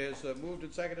 It is moved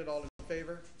and seconded. All in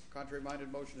favor?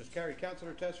 Contrary-minded? Motion is carried.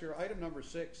 Councillor Tessier, item number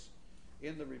 6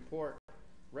 in the report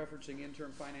referencing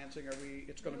interim financing.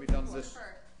 It's going to be done this.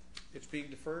 Deferred. It's being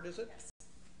deferred, is it?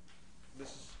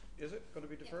 Yes. Is it going to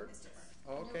be deferred? Yeah, it's deferred.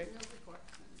 Oh, okay. No report.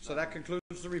 So that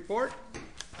concludes the report.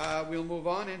 We'll move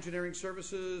on. Engineering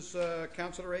Services,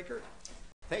 Councillor Aker.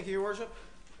 Thank you, Your Worship.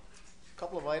 A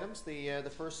couple of items. The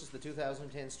first is the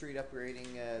 2010 street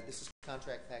upgrading. This is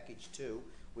contract package 2.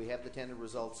 We have the tender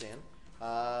results in.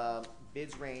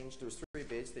 Bids ranged. There was 3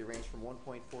 bids. They ranged from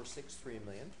 $1.463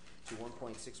 million to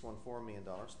 $1.614 million.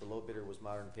 The low bidder was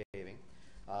Modern Paving.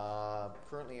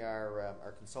 Currently,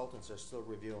 our consultants are still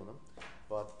reviewing them,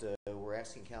 but we're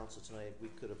asking council tonight if we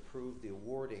could approve the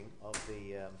awarding of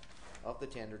the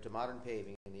tender to Modern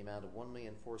Paving in the amount of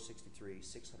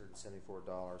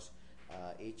 $1,463,674,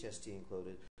 HST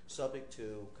included, subject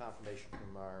to confirmation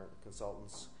from our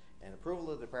consultants and approval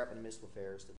of the Department of Municipal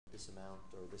Affairs that this amount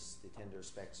or the tender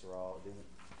specs are all the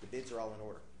bids are all in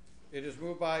order. It is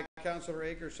moved by Councillor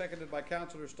Aker, seconded by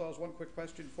Councillor Stalls. One quick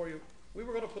question for you. We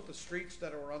were going to put the streets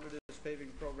that are under this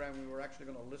paving program, we were actually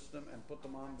going to list them and put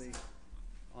them on the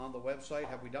website.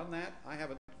 Have we done that? I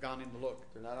haven't gone in to look.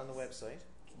 They're not on the website.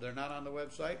 They're not on the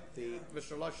website?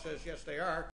 Mr. Lush says yes, they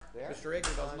are. They are. Mr.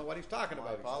 Aker doesn't know what he's talking My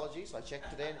about. apologies. I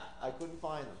checked today and I couldn't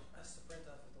find them. That's the print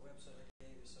off of the website I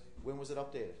gave you, so you When was it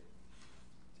updated?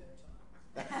 dinner time.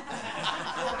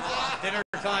 Dinner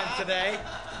time today,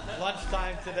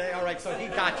 lunchtime today. All right, so he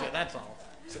got you, that's all.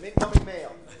 Some incoming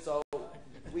mail. So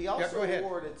we go also ahead.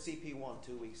 awarded CP1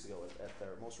 2 weeks ago at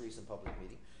our most recent public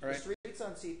meeting. All right. The streets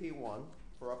on CP1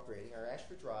 for upgrading are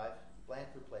Ashford Drive,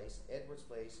 Blandford Place, Edwards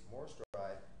Place, Morse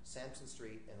Drive, Sampson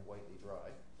Street, and Whitley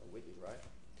Drive.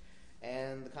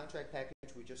 And the contract package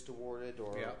we just awarded,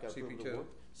 or got approval to CP2. award,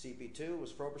 CP2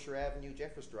 was Frobisher Avenue,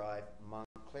 Jeffers Drive,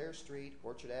 Montclair Street,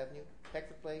 Orchard Avenue,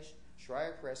 Peckford Place,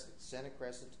 Schreier Crescent, Senate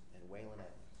Crescent, and Wayland Avenue.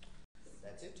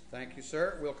 That's it. Thank you,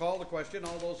 sir. We'll call the question.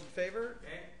 All those in favor?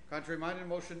 Contrary-minded,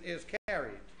 motion is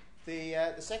carried.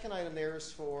 The second item there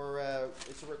is for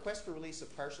it's a request for release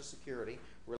of partial security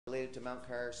related to Mount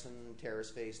Carson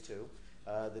Terrace Phase 2.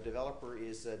 The developer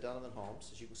is Donovan Homes.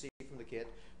 As you can see from the kit,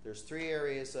 there's 3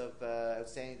 areas of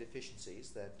outstanding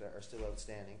deficiencies that are still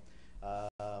outstanding.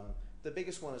 The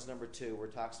biggest one is number 2, where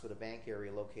it talks about a bank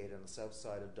area located on the south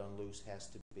side of Dunluce has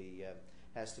to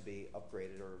be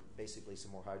upgraded, or basically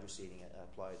some more hydro seeding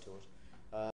applied to it.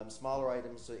 Smaller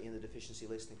items in the deficiency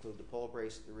list include the pole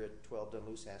brace at the rear 12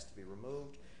 Dunluce has to be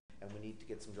removed, and we need to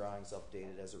get some drawings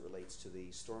updated as it relates to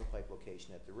the storm pipe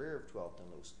location at the rear of 12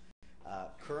 Dunluce.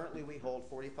 Currently, we hold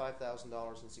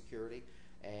 $45,000 in security,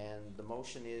 and the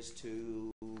motion is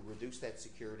to reduce that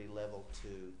security level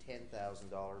to $10,000,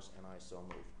 and I so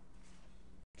move.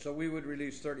 So we would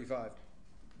release 35,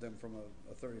 them from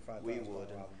a $35,000 We would.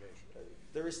 obligation.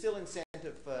 There is still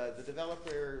incentive. The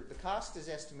developer, the cost is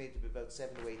estimated to be about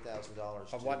 $7,000 to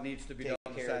 $8,000 Of what needs to be done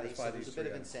to satisfy so these there's a three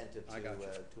bit of items. incentive I got you.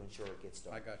 to ensure it gets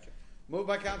done. I got you. Moved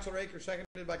by Councillor Aker,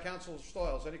 seconded by Councillor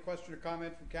Stoyles. Any question or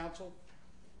comment from council?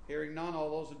 Hearing none, all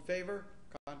those in favour?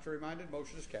 Contrary minded,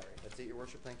 motion is carried. That's it, Your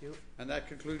Worship. Thank you. And that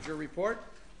concludes your report.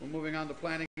 We're moving on to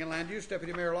planning and land use.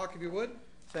 Deputy Mayor Locke, if you would.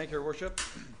 Thank you, Your Worship.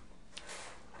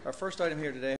 Our first item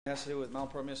here today has to do with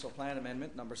Mount Pearl Municipal Plan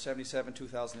Amendment number 77,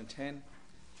 2010,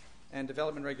 and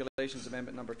Development Regulations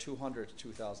Amendment number 200,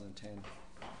 2010,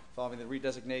 involving the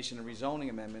redesignation and rezoning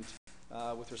amendment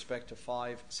with respect to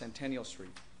 5 Centennial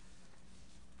Street.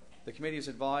 The committee is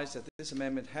advised that this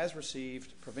amendment has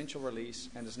received provincial release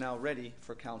and is now ready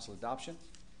for council adoption.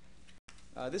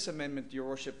 This amendment, Your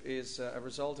Worship, is a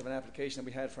result of an application that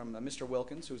we had from Mr.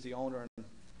 Wilkins, who is the owner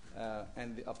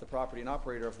of the property and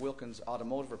operator of Wilkins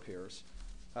Automotive Repairs,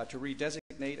 to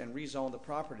redesignate and rezone the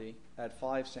property at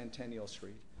 5 Centennial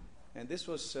Street. And this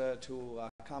was to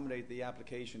accommodate the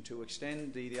application to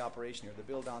extend the operation here, to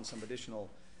build on some additional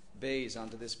bays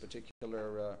onto this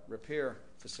particular repair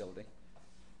facility.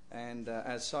 And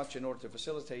as such, in order to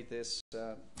facilitate this,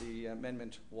 the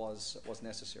amendment was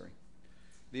necessary.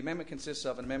 The amendment consists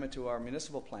of an amendment to our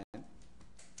municipal plan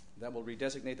that will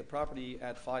redesignate the property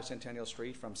at 5 Centennial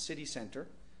Street from city centre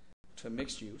to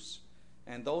mixed use,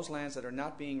 and those lands that are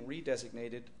not being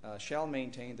redesignated shall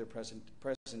maintain their present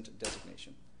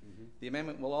designation. The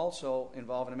amendment will also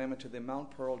involve an amendment to the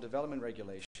Mount Pearl Development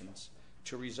Regulations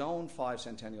to rezone 5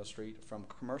 Centennial Street from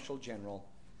commercial general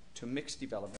to mixed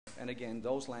development, and again,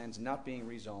 those lands not being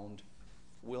rezoned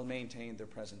will maintain their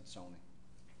present zoning.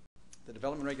 The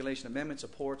Development Regulation Amendment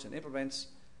supports and implements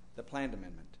the planned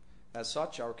amendment. As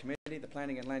such, our committee, the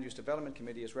Planning and Land Use Development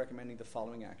Committee, is recommending the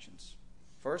following actions.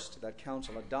 First, that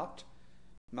Council adopt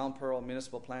Mount Pearl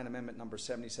Municipal Plan Amendment number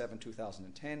 77,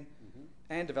 2010,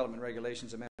 and Development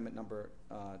Regulations Amendment number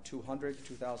 200,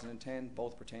 2010,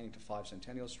 both pertaining to 5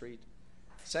 Centennial Street.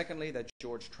 Secondly, that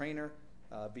George Traynor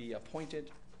be appointed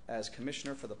as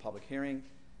Commissioner for the public hearing.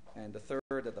 And the third,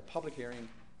 that the public hearing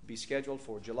be scheduled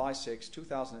for July 6,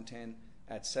 2010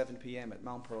 at 7 p.m. at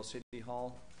Mount Pearl City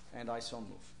Hall, and I so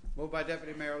move. Moved by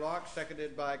Deputy Mayor Locke,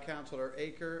 seconded by Councillor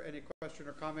Aker. Any question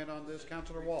or comment on this?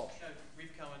 Councillor Walsh. Brief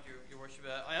comment, Your Worship.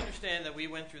 I understand that we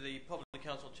went through the public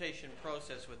consultation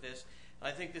process with this.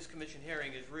 I think this commission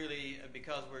hearing is really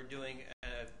because we're doing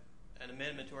an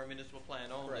amendment to our municipal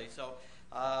plan only. Right. So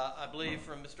I believe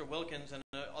from Mr. Wilkins and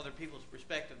other people's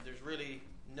perspective, there's really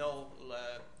no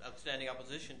outstanding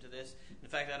opposition to this. In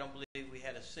fact, I don't believe we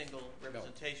had a single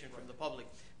representation from the public.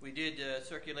 We did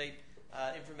circulate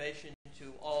information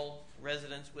to all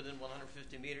residents within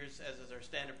 150 meters, as is our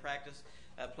standard practice,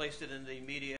 placed it in the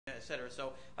media, etc.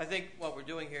 So I think what we're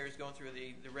doing here is going through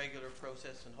the regular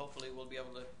process, and hopefully we'll be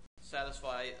able to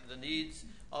satisfy the needs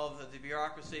of the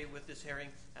bureaucracy with this hearing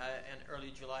in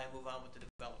early July and move on with the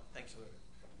development. Thanks.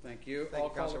 Thank you. Thank you, I'll call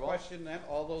the Councillor Walsh. question then.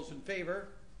 All those in favour?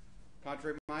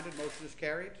 Contrary minded, motion is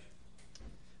carried.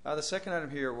 The second item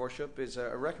here, Your Worship, is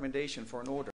a recommendation for an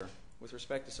order with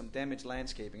respect to some damaged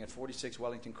landscaping at 46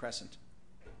 Wellington Crescent.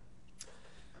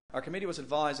 Our committee was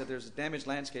advised that there's damaged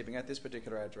landscaping at this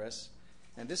particular address,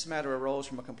 and this matter arose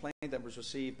from a complaint that was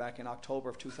received back in October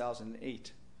of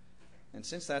 2008. And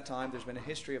since that time, there's been a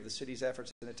history of the city's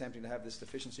efforts in attempting to have this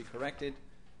deficiency corrected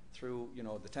through,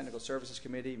 the Technical Services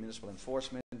Committee, municipal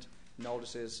enforcement,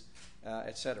 notices,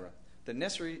 etc. The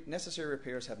necessary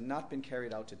repairs have not been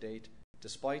carried out to date,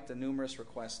 despite the numerous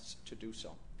requests to do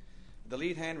so. The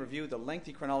lead hand reviewed the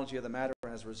lengthy chronology of the matter,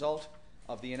 and as a result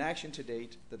of the inaction to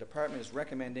date, the department is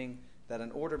recommending that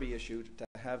an order be issued to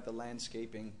have the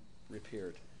landscaping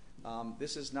repaired.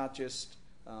 This is not just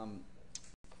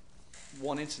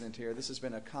one incident here. This has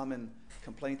been a common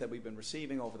complaint that we've been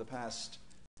receiving over the past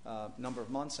number of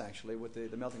months, actually, with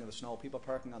the melting of the snow. People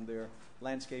parking on their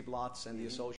landscape lots and the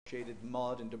associated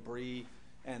mud and debris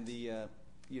and the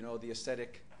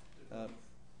aesthetic.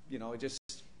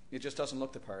 It just doesn't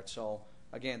look the part. So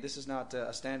again, this is not a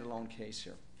standalone case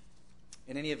here.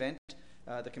 In any event,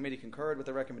 the committee concurred with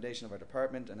the recommendation of our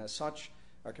department, and as such,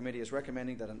 our committee is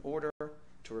recommending that an order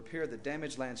to repair the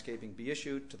damaged landscaping be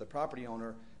issued to the property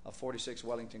owner of 46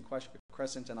 Wellington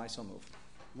Crescent, and I so move.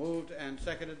 Moved and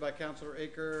seconded by Councillor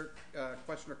Aker.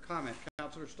 Question or comment? Councillor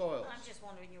Councillor Stoyles. I'm just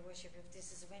wondering, Your Worship, if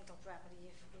this is a rental property,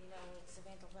 if we know it's a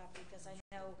rental property, because I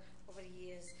know over the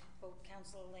years both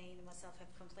Councillor Lane and myself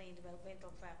have complained about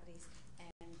rental properties,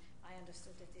 and I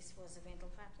understood that this was a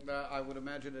rental property. I would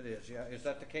imagine it is, yeah. Is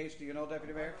that the case? Do you know,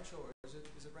 Deputy Mayor? I'm not sure. Is it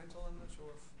rental? I'm not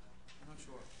sure. I'm not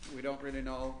sure. We don't really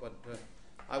know, but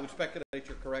I would speculate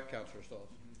you're correct, Councillor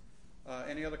Stoyles.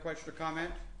 Any other question or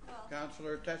comment? Well,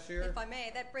 Councillor Tessier? If I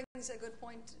may, that brings a good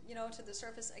point, to the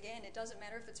surface. Again, it doesn't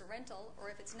matter if it's a rental or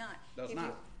if it's not.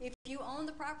 If you own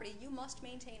the property, you must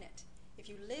maintain it. If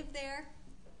you live there,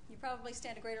 you probably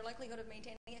stand a greater likelihood of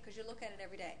maintaining it because you look at it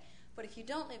every day. But if you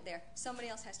don't live there, somebody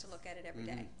else has to look at it every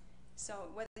day. So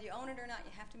whether you own it or not,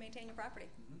 you have to maintain your property.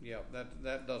 Yeah,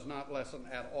 that does not lessen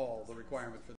at all the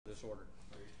requirement for this order.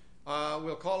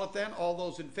 We'll call it then. All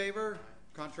those in favor?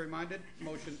 Contrary-minded?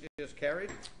 Motion is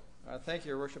carried. Thank you,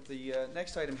 Your Worship. The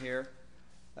next item here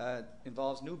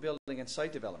involves new building and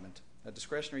site development, a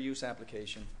discretionary use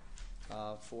application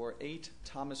for 8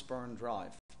 Thomas Byrne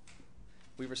Drive.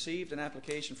 We received an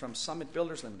application from Summit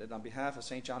Builders Limited on behalf of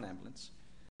St. John Ambulance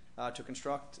to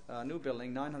construct a new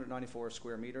building, 994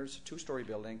 square meters, 2-story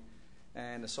building,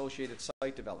 and associated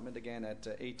site development, again at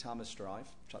 8 Thomas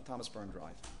Byrne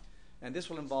Drive. And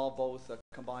this will involve both a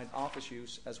combined office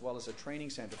use as well as a training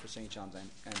centre for St. John's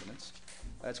Ambulance.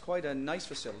 It's quite a nice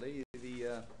facility.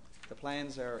 The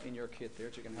plans are in your kit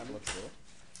there, so you can have a look through it.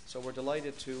 So we're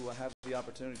delighted to have the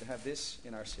opportunity to have this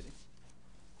in our city.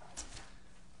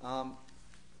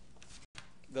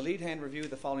 The lead hand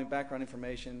reviewed the following background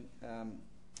information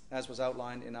as was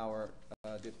outlined in our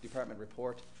department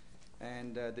report,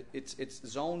 and it's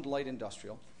zoned light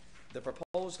industrial. The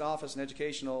proposed office and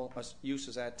educational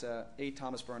uses at 8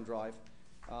 Thomas Byrne Drive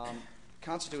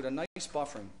constitute a nice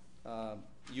buffering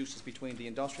uses between the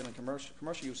industrial and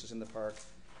commercial uses in the park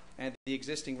and the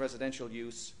existing residential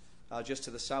use just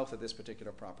to the south of this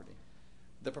particular property.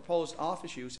 The proposed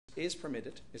office use is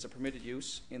a permitted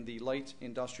use in the light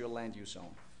industrial land use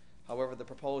zone. However, the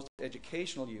proposed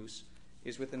educational use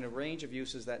is within a range of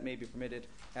uses that may be permitted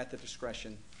at the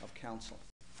discretion of council.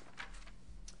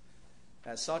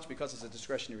 As such, because it's a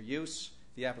discretionary use,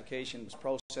 the application was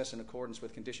processed in accordance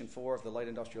with Condition 4 of the Light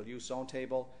Industrial Use Zone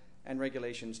Table and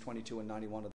Regulations 22 and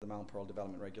 91 of the Mount Pearl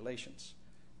Development Regulations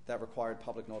that required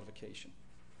public notification.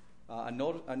 A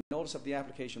notice of the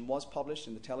application was published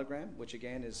in the Telegram, which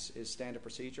again is standard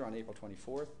procedure, on April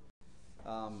 24th.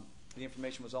 The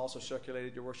information was also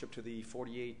circulated, Your Worship, to the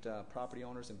 48 property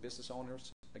owners and business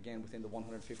owners, again within the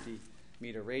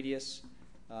 150-meter radius.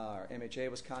 Our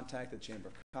MHA was contacted, the Chamber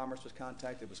of Commerce was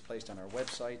contacted, it was placed on our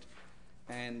website,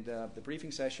 and the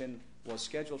briefing session was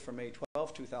scheduled for May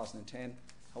 12, 2010.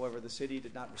 However, the city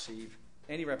did not receive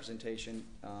any representation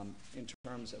in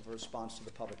terms of a response to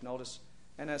the public notice,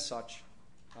 and as such,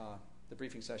 the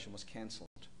briefing session was cancelled.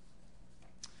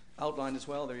 Outlined as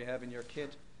well, there you have in your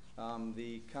kit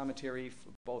the commentary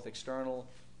for both external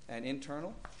and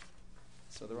internal.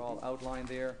 So they're all outlined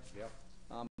there. Yep.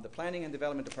 The Planning and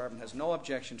Development Department has no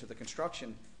objection to the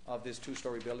construction of this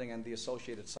 2-story building and the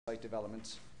associated site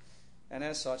developments. And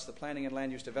as such, the Planning and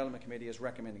Land Use Development Committee is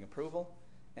recommending approval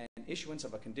and issuance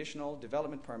of a conditional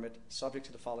development permit subject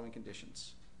to the following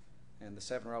conditions. And the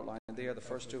 7 are outlined there. The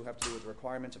first 2 have to do with the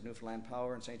requirements of Newfoundland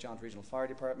Power and St. John's Regional Fire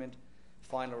Department,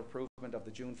 final approval of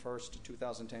the June 1st,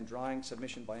 2010 drawing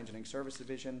submission by Engineering Service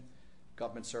Division,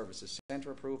 Government Services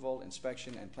Centre approval,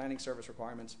 inspection and planning service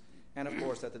requirements, and of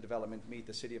course that the development meet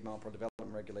the City of Mount Pearl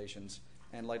development regulations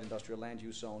and light industrial land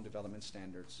use zone development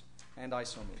standards. And I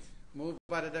so move. Moved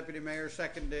by the Deputy Mayor,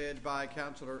 seconded by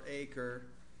Councillor Aker.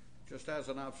 Just as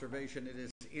an observation, it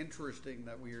is interesting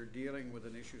that we are dealing with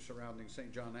an issue surrounding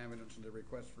St. John Ambulance and the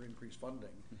request for increased funding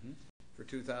for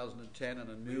 2010 and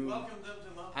a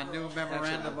new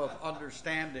memorandum of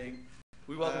understanding.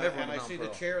 We welcome everyone. And I to see Mount the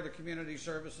Pearl. chair of the Community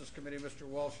Services Committee, Mr.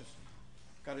 Walsh, has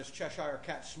got his Cheshire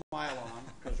Cat smile on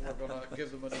because we're going to give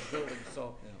them a new building.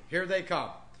 So here they come.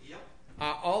 Yep.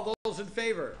 All those in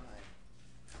favor?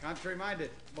 Contrary-minded?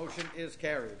 Motion is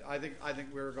carried. I think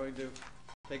we're going to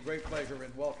take great pleasure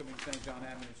in welcoming St. John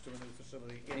Ambulance to a new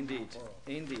facility in Indeed. Mount Pearl.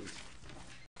 Indeed.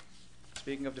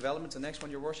 Speaking of developments, the next one,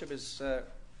 Your Worship, is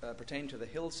pertaining to the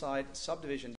Hillside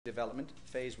Subdivision Development,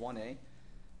 Phase 1A,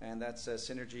 and that's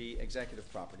Synergy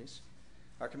Executive Properties.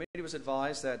 Our committee was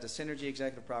advised that the Synergy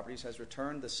Executive Properties has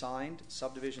returned the signed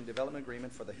subdivision development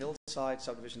agreement for the Hillside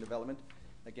Subdivision Development,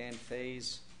 again,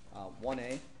 Phase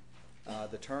 1A.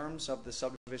 The terms of the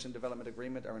subdivision development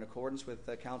agreement are in accordance with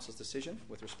the Council's decision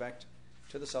with respect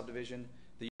to the subdivision.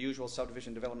 The usual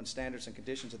subdivision development standards and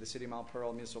conditions of the City of Mount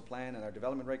Pearl Municipal Plan and our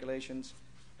development regulations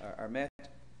are met,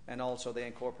 and also they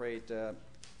incorporate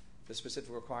the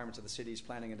specific requirements of the city's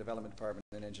Planning and Development Department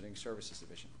and Engineering Services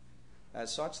Division.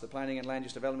 As such, the Planning and Land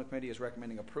Use Development Committee is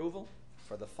recommending approval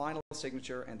for the final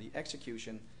signature and the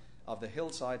execution of the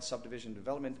Hillside Subdivision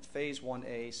Development Phase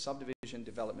 1A Subdivision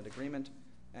Development Agreement,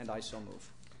 and I so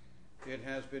move. It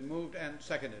has been moved and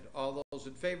seconded. All those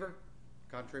in favor?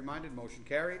 Contrary minded, motion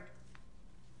carried.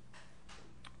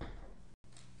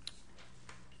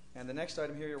 And the next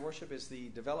item here, Your Worship, is the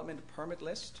development permit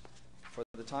list for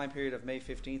the time period of May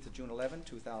 15th to June 11,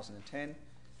 2010.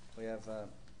 We have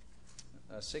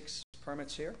 6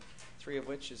 permits here, 3 of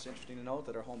which is interesting to note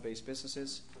that are home-based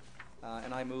businesses,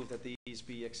 and I move that these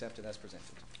be accepted as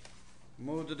presented.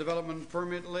 Move the development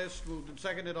permit list. Moved and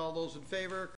seconded. All those in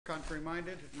favor? Contrary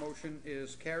minded, motion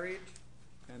is carried.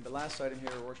 And the last item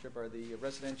here, Your Worship, are the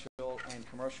residential and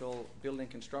commercial building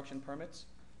construction permits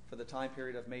for the time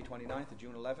period of May 29th to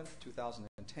June 11th,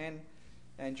 2010.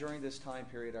 And during this time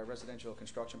period, our residential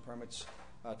construction permits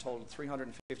totaled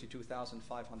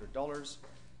 $352,500.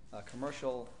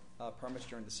 Commercial permits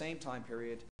during the same time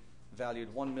period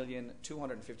valued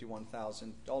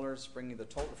 $1,251,000, bringing the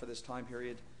total for this time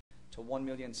period to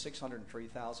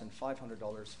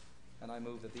 $1,603,500. And I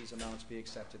move that these amounts be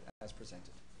accepted as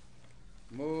presented.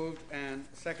 Moved and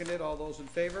seconded. All those in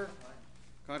favor?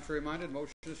 Contrary minded,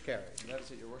 motion is carried. And that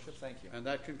is it, Your Worship. Thank you. And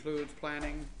that concludes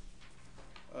Planning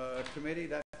Committee.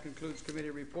 That concludes committee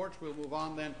reports. We'll move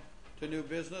on then to new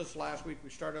business. Last week we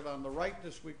started on the right.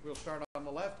 This week we'll start on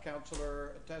the left.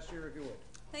 Councillor Tessier, if you would.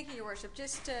 Thank you, Your Worship.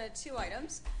 Just 2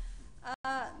 items.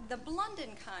 The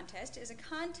Blunden contest is a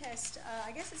contest,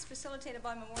 I guess it's facilitated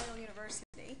by Memorial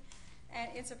University,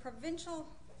 and it's a provincial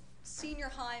senior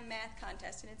high math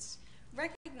contest, and it's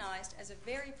recognized as a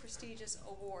very prestigious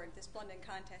award, this Blunden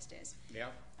contest is. Yeah.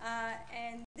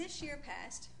 And this year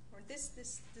past, or this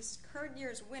current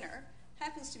year's winner,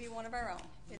 happens to be one of our own.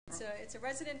 It's a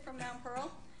resident from Mount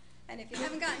Pearl, and if you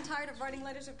haven't gotten tired of writing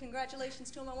letters of congratulations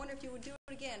to him, I wonder if you would do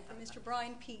it again for Mr.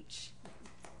 Brian Peach.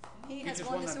 He has just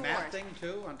won won this the award. math thing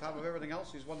too, on top of everything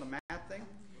else. He's won the math thing.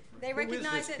 They Who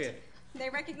recognize is this it. kid? They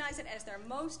recognize it as their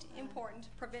most important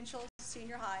provincial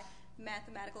senior high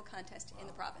mathematical contest in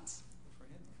the province.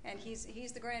 And he's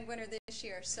the grand winner this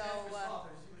year. So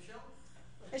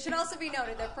it should also be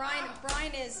noted that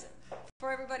Brian is,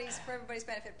 for everybody's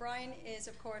benefit, Brian is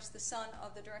of course the son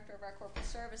of the director of our corporate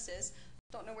services.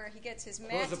 Don't know where he gets his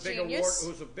math genius.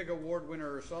 Who's a big award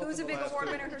winner herself? Who's a big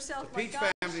award winner herself? The Peach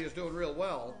family is doing real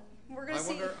well. We're going to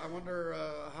see. I wonder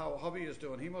how hubby is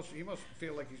doing. He must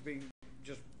feel like he's being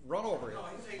just run over here. No,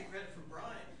 he's taking credit from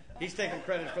Brian. He's taking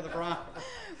credit for the Brian.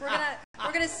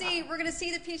 We're gonna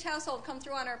see the Peach household come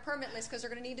through on our permit list because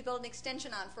they're going to need to build an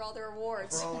extension on for all their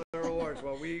awards. For all their awards.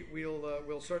 Well,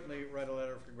 we'll certainly write a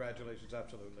letter of congratulations.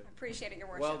 Absolutely. Appreciate it, Your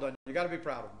Worship. Well done. You got to be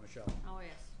proud of him, Michelle. Oh,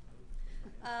 yes.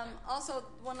 Also,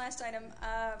 one last item.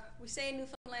 We say in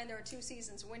Newfoundland there are 2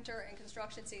 seasons, winter and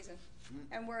construction season.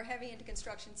 And we're heavy into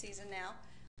construction season now.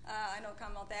 I know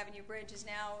Commonwealth Avenue Bridge is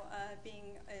now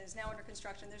under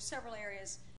construction. There's several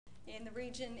areas in the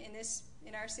region, in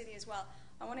our city as well.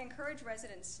 I want to encourage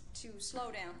residents to slow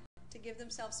down, to give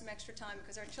themselves some extra time,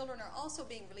 because our children are also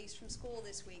being released from school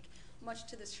this week, much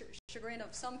to the chagrin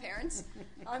of some parents.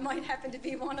 I might happen to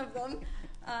be one of them.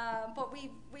 But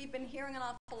we've been hearing an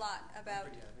awful lot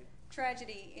about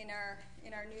tragedy in our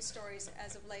news stories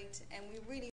as of late, and we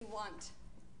really want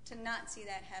to not see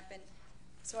that happen.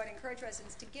 So I'd encourage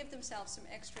residents to give themselves some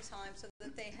extra time so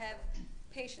that they have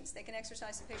patience. They can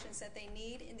exercise the patience that they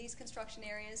need in these construction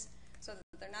areas so that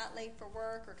they're not late for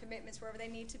work or commitments wherever they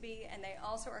need to be, and they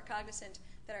also are cognizant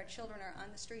that our children are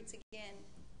on the streets again,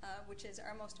 which is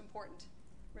our most important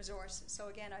resource. So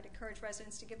again, I'd encourage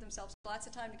residents to give themselves lots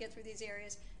of time to get through these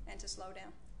areas and to slow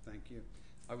down. Thank you.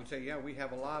 I would say, yeah, we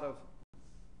have a lot of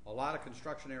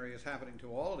construction areas happening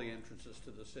to all of the entrances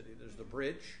to the city. There's the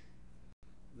bridge.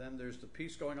 Then there's the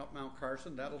piece going up Mount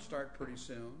Carson. That'll start pretty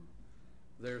soon.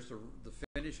 There's the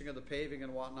finishing of the paving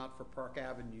and whatnot for Park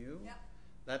Avenue. Yep.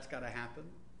 That's got to happen.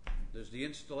 There's the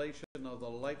installation of the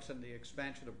lights and the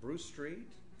expansion of Bruce Street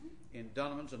in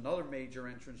Dunham's, another major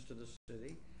entrance to the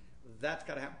city. That's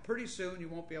got to happen. Pretty soon you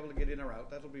won't be able to get in or out.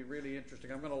 That'll be really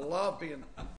interesting. I'm going to love being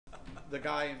the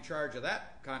guy in charge of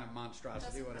that kind of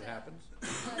monstrosity when it happens.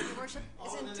 Your Worship,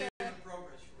 All in the name of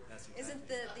progress. isn't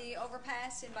the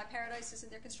overpass in by Paradise,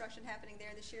 isn't there construction happening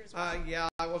there this year as well? Yeah,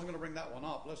 I wasn't going to bring that one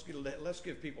up. Let's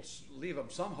give people, leave them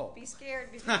some hope. Be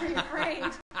scared, be very afraid.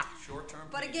 Short-term.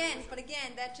 But again,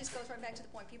 that just goes right back to the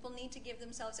point. People need to give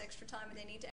themselves extra time, and they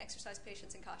need to exercise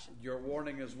patience and caution. Your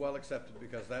warning is well accepted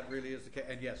because that really is the case.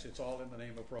 And yes, it's all in the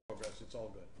name of progress. It's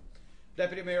all good.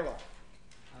 Deputy Mayor Law.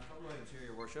 A couple items here,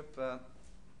 Your Worship.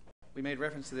 We made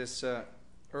reference to this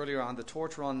earlier on the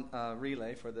torch run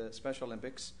relay for the Special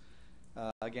Olympics.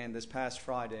 Again, this past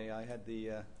Friday, I had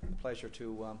the pleasure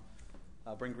to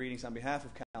bring greetings on behalf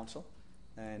of Council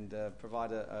and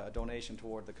provide a donation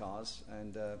toward the cause.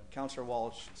 And Councillor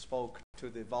Walsh spoke to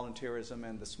the volunteerism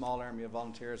and the small army of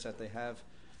volunteers that they have.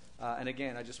 And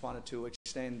again, I just wanted to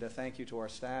extend a thank you to our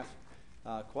staff.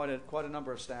 Quite a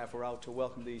number of staff were out to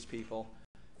welcome these people.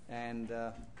 And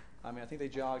I think they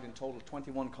jogged in total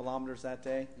 21 kilometers that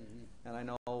day. Mm-hmm. And I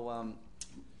know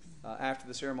after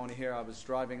the ceremony here, I was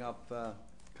driving up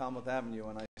Commonwealth Avenue,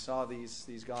 and I saw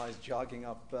these guys jogging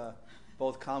up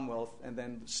both Commonwealth and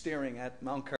then steering at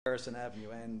Mount Carson Avenue.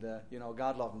 And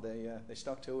God love them. They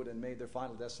stuck to it and made their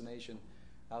final destination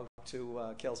out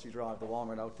to Kelsey Drive, the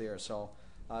Walmart out there. So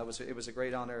it was a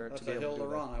great honor to be able to do that. That's a hill to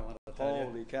run, I want to tell you.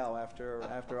 Holy cow!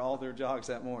 After all their jogs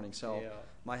that morning, so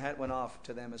my hat went off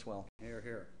to them as well. Hear,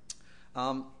 hear.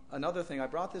 Another thing, I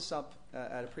brought this up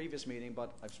at a previous meeting,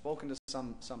 but I've spoken to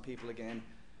some people again,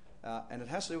 and it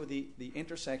has to do with the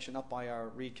intersection up by our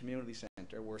Reed Community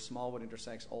Centre, where Smallwood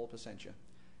intersects Old Placentia,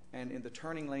 and in the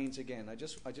turning lanes again. I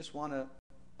just want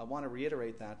to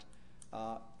reiterate that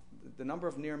the number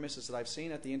of near misses that I've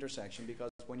seen at the intersection, because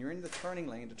when you're in the turning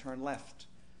lane to turn left,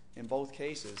 in both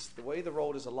cases, the way the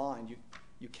road is aligned,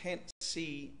 you can't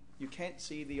see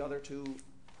the other two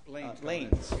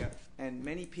lanes. Yeah. And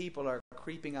many people are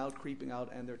creeping out,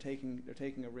 and they're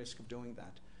taking a risk of doing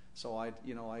that. So I'd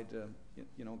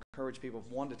encourage people,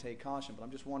 one, to take caution. But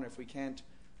I'm just wondering if we can't,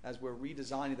 as we're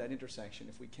redesigning that intersection,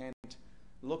 if we can't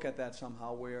look at that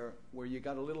somehow, where you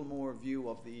got a little more view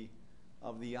of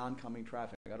the oncoming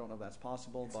traffic. I don't know if that's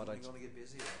possible, it's only going to get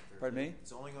busier. Pardon me?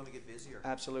 It's only going to get busier.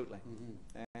 Absolutely.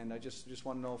 Mm-hmm. And I just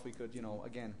want to know if we could,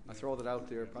 again, I throw that out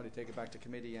there, probably take it back to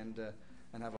committee and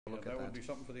have a look at that. That would be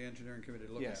something for the engineering committee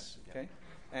to look at. Yes, okay.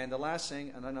 And the last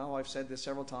thing, and I know I've said this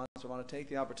several times, I want to take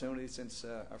the opportunity, since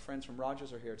our friends from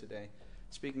Rogers are here today,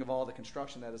 speaking of all the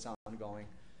construction that is ongoing,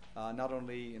 not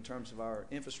only in terms of our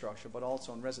infrastructure, but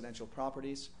also in residential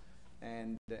properties,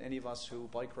 and any of us who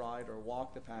bike ride or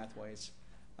walk the pathways.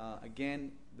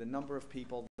 Again, the number of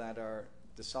people that are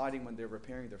deciding when they're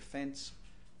repairing their fence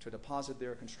to deposit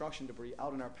their construction debris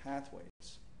out in our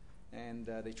pathways. And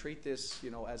they treat this,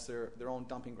 as their own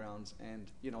dumping grounds, and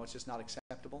it's just not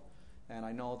acceptable. And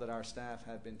I know that our staff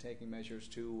have been taking measures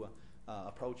to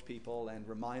approach people and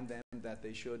remind them that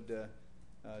they should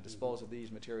dispose of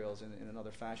these materials in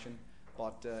another fashion.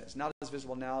 But it's not as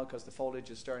visible now because the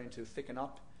foliage is starting to thicken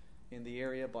up in the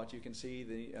area. But you can see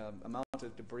the amount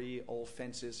of debris, old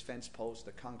fences, fence posts,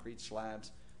 the concrete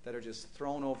slabs that are just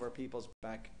thrown over people's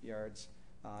backyards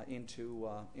into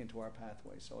our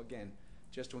pathways. So again,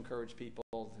 just to encourage people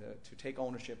to take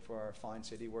ownership for our fine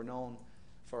city. We're known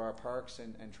for our parks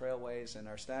and trailways, and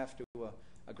our staff do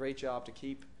a great job to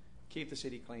keep the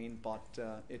city clean, but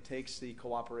it takes the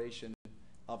cooperation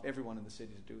of everyone in the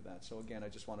city to do that. So again, I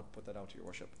just want to put that out to your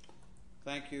worship.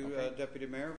 Thank you, okay. Deputy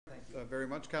Mayor. Thank you very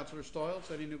much. Councillor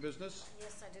Stoyles, any new business?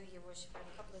 Yes, I do, your worship. I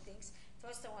have a couple of things.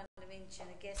 First, I wanted to mention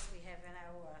a guest we have in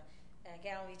our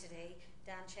gallery today.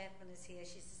 Dan Chapman is here.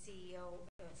 She's the CEO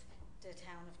of the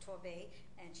town of Torbay,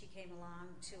 and she came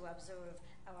along to observe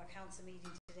our council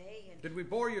meeting today. And did we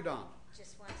bore you, Don?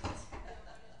 Just wanted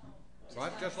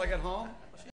just like at home?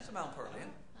 Well, she's a Mount Pearl,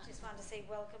 Just wanted to say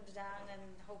welcome to Don and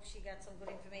hope she got some good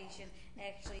information.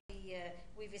 Actually,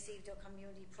 we received a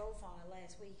community profile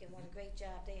last week, and what a great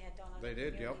job they had done on the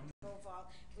community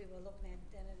profile. We were looking at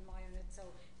it and admiring it,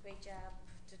 so great job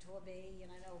to Torbay.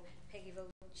 And I know Peggy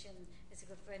Roach and is a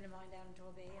good friend of mine down in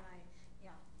Torbay, and I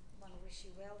want to wish you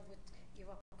well with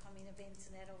your upcoming events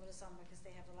and that over the summer, because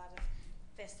they have a lot of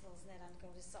festivals and that on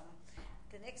go this summer.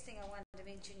 The next thing I wanted to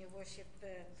mention, your worship,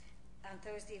 on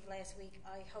Thursday of last week,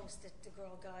 I hosted the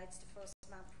Girl Guides, the first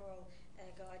Mount Pearl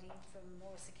Guardian from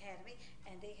Morris Academy,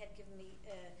 and they had given me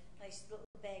a nice little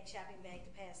shopping bag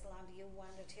to pass along to you.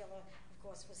 Wanda Taylor, of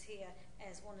course, was here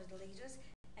as one of the leaders,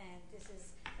 and this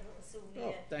is a little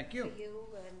souvenir thank you. for you,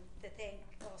 and to thank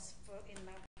us in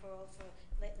Mount Pearl for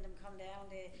letting them come down.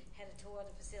 They had a tour of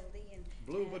the facility, and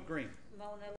blue but green.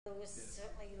 Mona Lewis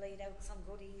certainly laid out some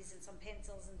goodies and some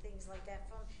pencils and things like that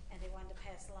for them, and they wanted to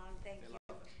pass along thank you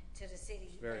to the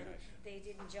city. Very and nice. They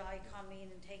did enjoy coming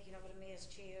and taking over the mayor's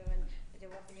chair, and they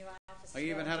were up in your office. I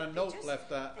even had a note left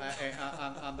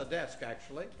on the desk,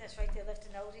 actually. That's right, they left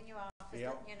a note in your office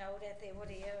letting you know that they were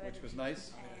there. Which was nice.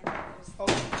 And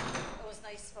it was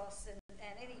nice for us, and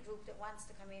any group that wants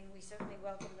to come in, we certainly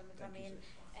welcome them to come in,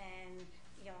 and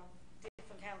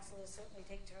different councillors certainly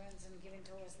take turns and give in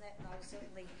to us, and I was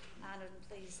certainly honoured and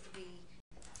pleased to be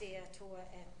there tour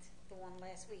at the one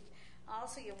last week.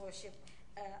 Also, your worship,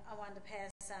 I wanted to pass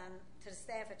on to the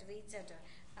staff at the Reed Centre.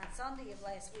 on Sunday of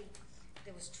last week,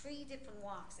 there was 3 different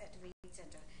walks at the Reed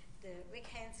Centre. The Rick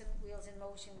Hansen Wheels in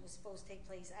Motion was supposed to take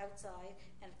place outside,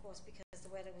 and of course because the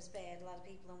weather was bad, a lot of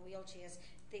people on wheelchairs,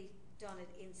 they done it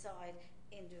inside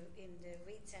in the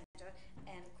Reed Centre.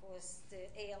 And of course the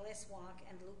ALS walk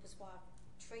and the lupus walk,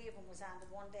 3 of them was on the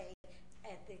one day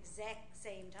at the exact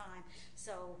same time.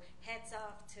 So hats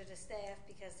off to the staff,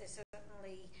 because they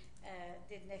certainly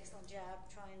did an excellent job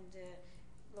trying to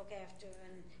look after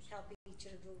and help each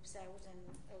of the groups out, and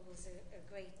it was a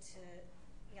great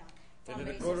They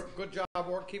did a good job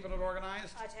keeping it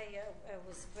organized. I tell you, it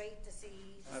was great to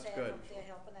see the That's staff good. up there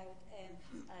helping out, and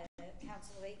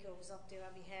Councillor Aker was up there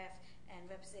on behalf and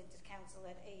represented council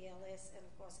at ALS, and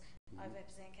of course I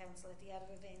represent council at the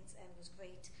other events, and it was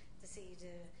great to see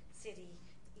the city,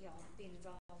 being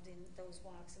involved in those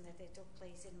walks and that they took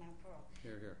place in Mount Pearl.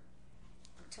 Here, here.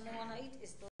 Tomorrow night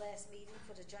is the last meeting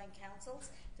for the joint councils,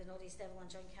 the Northeast Avalon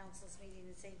Joint Councils meeting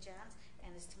in St. John's,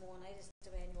 and it's tomorrow night is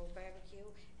their annual barbecue,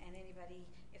 and anybody,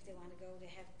 if they want to go,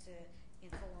 they have to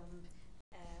inform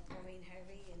Maureen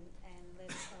Harvey and let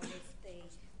us know if they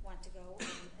want to go.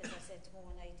 And as I said,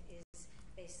 tomorrow night is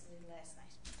basically the last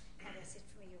night. And that's it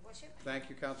for me, Your Worship. Thank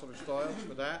you, Councillor Stoyles,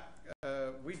 for that.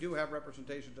 We do have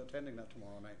representations attending that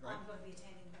tomorrow night, right? I'm going to be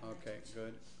attending that. Okay,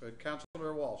 good.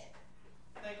 Councillor Walsh.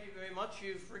 Thank you very much.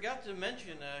 You forgot to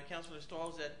mention, Councillor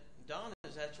Stoyles, that Don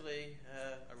is actually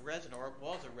a resident, or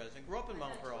was a resident, grew up in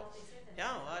Mount Pearl. Yeah,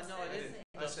 I know I didn't.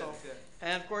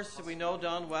 And of course, we know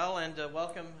Don well, and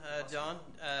welcome, Don.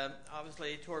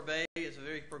 Obviously, Torbay is a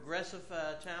very progressive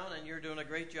town, and you're doing a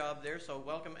great job there, so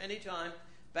welcome anytime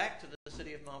back to the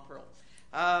city of Mount Pearl.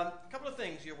 A couple of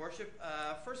things, Your Worship.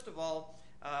 First of all,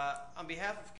 on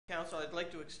behalf of Council, I'd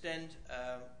like to extend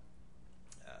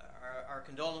our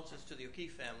condolences to the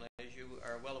O'Keefe family. As you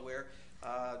are well aware,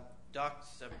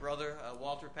 Doc's brother,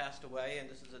 Walter, passed away, and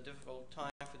this is a difficult time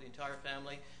for the entire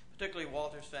family, particularly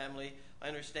Walter's family. I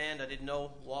understand, I didn't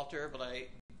know Walter, but I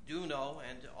do know,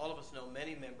 and all of us know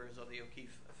many members of the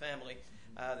O'Keefe family.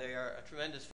 They are a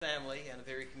tremendous family and a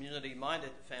very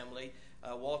community-minded family.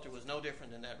 Walter was no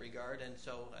different in that regard, and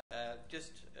so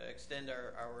just extend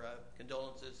our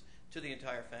condolences to the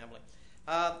entire family.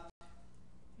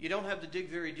 You don't have to dig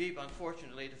very deep,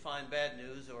 unfortunately, to find bad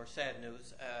news or sad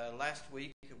news. Last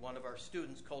week, one of our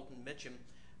students, Colton Mitchum,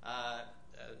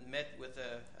 met with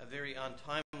a very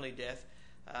untimely death,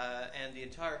 and the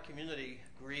entire community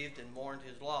grieved and mourned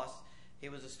his loss. He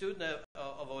was a student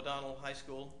of O'Donnell High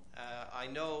School. I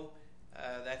know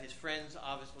that his friends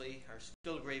obviously are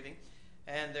still grieving,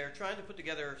 and they're trying to put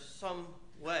together some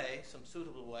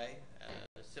suitable way,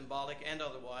 symbolic and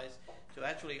otherwise, to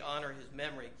actually honor his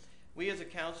memory. We as a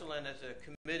council and as a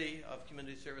committee of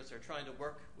community service are trying to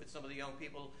work with some of the young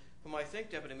people whom I think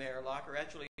Deputy Mayor Locke are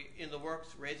actually in the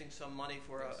works raising some money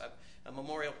for a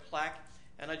memorial plaque.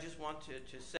 And I just want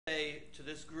to say to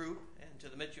this group and to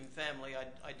the Mitchum family,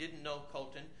 I didn't know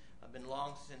Colton. I've been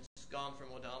long since gone from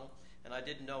O'Donnell, and I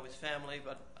didn't know his family,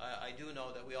 but I do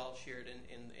know that we all shared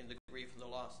in the grief and the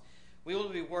loss. We will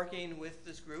be working with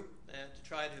this group to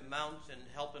try to mount and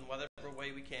help in whatever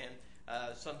way we can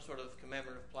some sort of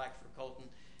commemorative plaque for Colton.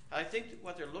 I think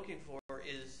what they're looking for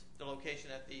is the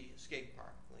location at the skate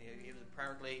park. He was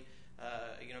apparently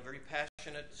very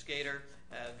passionate skater,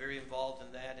 very involved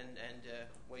in that, and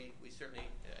we certainly,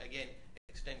 again,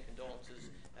 extend condolences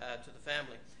to the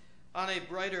family. On a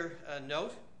brighter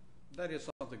note, that is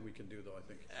something we can do, though, I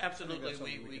think.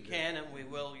 Absolutely, we can and we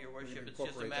will, Your Worship. It's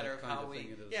just a matter of how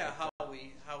we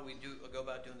do go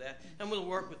about doing that, and we'll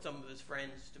work with some of his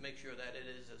friends to make sure that it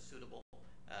is suitable,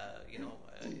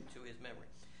 to his memory.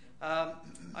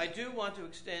 I do want to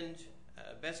extend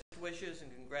best wishes and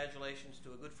congratulations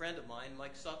to a good friend of mine,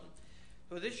 Mike Sutton,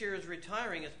 who this year is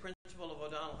retiring as principal of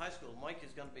O'Donnell High School. Mike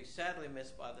is going to be sadly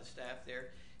missed by the staff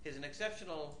there. He's an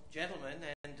exceptional gentleman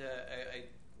and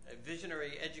a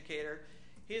visionary educator.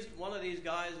 He's one of these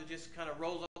guys who just kind of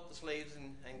rolls up the sleeves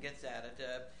and gets at it.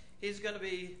 He's going to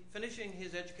be finishing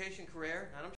his education career,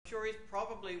 and I'm sure he's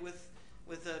probably with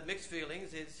mixed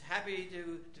feelings. He's happy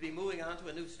to be moving on to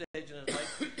a new stage in his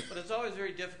life, but it's always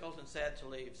very difficult and sad to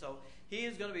leave. So he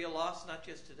is going to be a loss not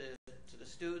just to the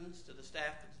students, to the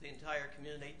staff, but to the entire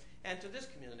community and to this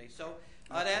community. So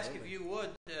I'd ask if you would,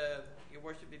 Your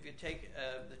Worship, if you take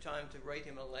the time to write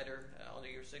him a letter under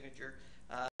your signature,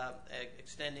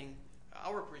 extending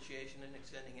our appreciation and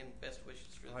extending him best wishes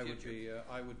for the future.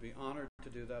 I would be honored to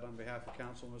do that on behalf of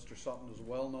Council. Mr. Sutton is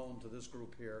well known to this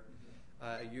group here.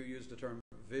 You used the term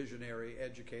visionary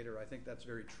educator. I think that's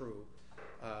very true.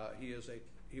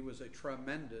 He was a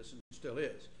tremendous, and still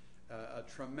is, a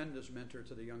tremendous mentor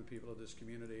to the young people of this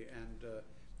community, and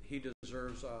he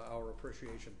deserves our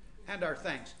appreciation. and our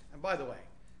thanks. And by the way,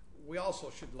 we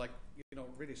also should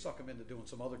really suck him into doing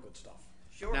some other good stuff.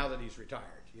 Sure. Now that he's retired,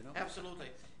 Absolutely.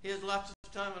 He has lots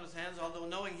of time on his hands, although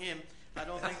knowing him, I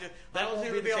don't think That won't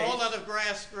there'll be be the a whole case. lot of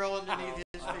grass growing underneath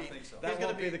his feet. I don't think so. That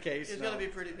won't be the case, He's no. going to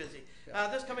be pretty busy. Yeah.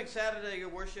 This coming Saturday, Your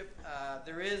Worship,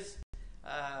 there is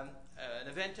an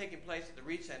event taking place at the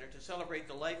Reed Centre to celebrate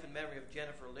the life and memory of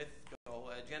Jennifer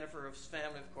Lithgow. Jennifer's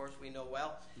family, of course, we know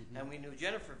well, and we knew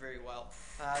Jennifer very well.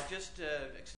 Just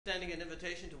extending an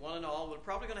invitation to one and all. We're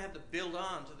probably going to have to build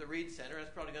on to the Reed Centre.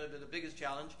 That's probably going to be the biggest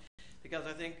challenge, because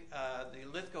I think the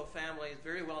Lithgow family is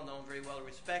very well known, very well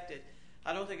respected.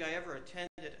 I don't think I ever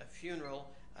attended a funeral,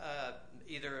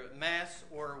 either mass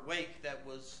or wake, that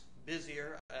was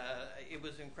busier. It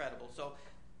was incredible. So,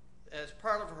 as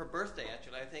part of her birthday,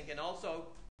 actually, I think, and also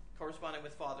corresponding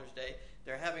with Father's Day,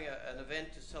 they're having an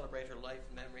event to celebrate her life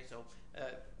and memory. So,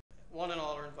 one and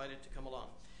all are invited to come along.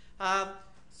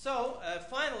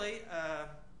 Finally,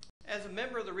 as a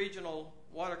member of the Regional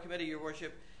Water Committee, Your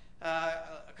Worship,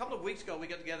 a couple of weeks ago we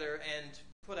got together and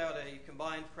put out a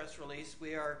combined press release.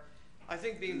 We are, I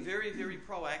think, being very, very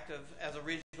proactive as a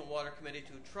Regional Water Committee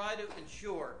to try to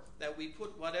ensure that we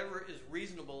put whatever is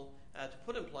reasonable to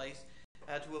put in place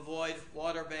to avoid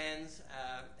water bans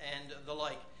and the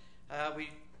like. We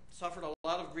suffered a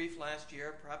lot of grief last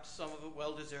year, perhaps some of it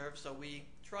well-deserved, so we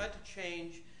tried to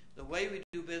change the way we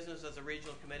do business as a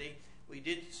regional committee. We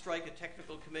did strike a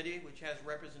technical committee which has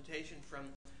representation from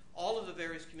all of the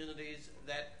various communities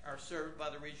that are served by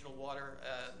the regional water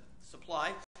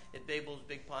supply at Babel's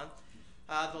Big Pond.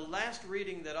 The last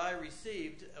reading that I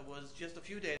received was just a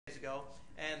few days ago,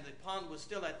 and the pond was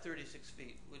still at 36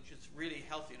 feet, which is really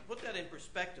healthy. To put that in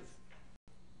perspective,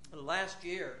 last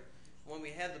year when we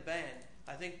had the ban,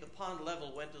 I think the pond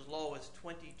level went as low as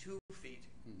 22 feet.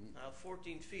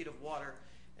 14 feet of water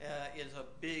is a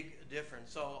big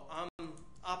difference. So I'm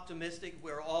optimistic.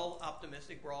 We're all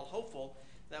optimistic. We're all hopeful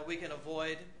that we can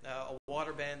avoid a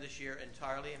water ban this year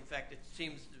entirely. In fact, it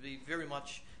seems to be very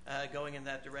much going in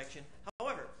that direction.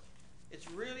 However, it's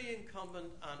really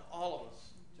incumbent on all of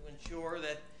us to ensure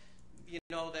that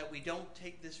that we don't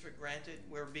take this for granted.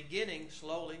 We're beginning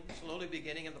slowly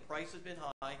beginning, and the price has been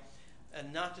high,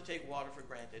 and not to take water for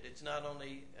granted. It's not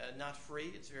only not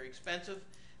free, it's very expensive,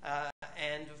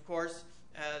 and of course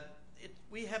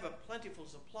we have a plentiful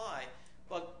supply,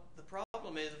 but the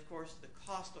problem is, of course, the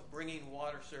cost of bringing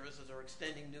water services or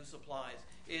extending new supplies.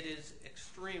 It is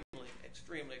extremely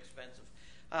expensive.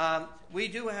 We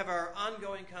do have our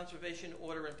ongoing conservation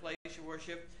order in place, Your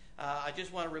Worship. I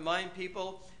just want to remind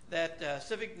people that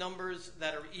civic numbers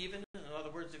that are even, in other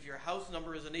words, if your house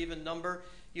number is an even number,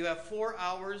 you have 4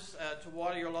 hours to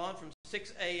water your lawn from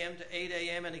 6 a.m. to 8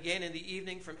 a.m. and again in the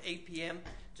evening from 8 p.m.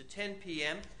 to 10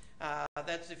 p.m.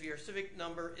 That's if your civic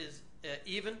number is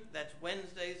even. That's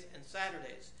Wednesdays and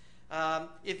Saturdays.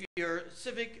 If your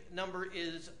civic number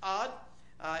is odd,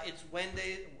 it's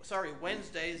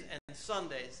Wednesdays and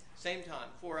Sundays, same time,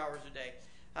 4 hours a day.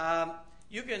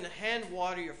 You can hand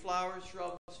water your flowers,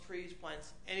 shrubs, trees,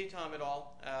 plants anytime at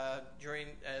all during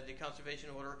the conservation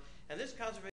order. And this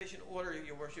conservation order,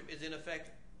 Your Worship, is in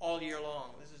effect all year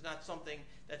long. This is not something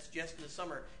that's just in the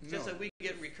summer. It's just that we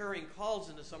get recurring calls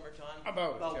in the summertime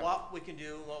about what we can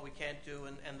do and what we can't do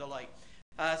and the like.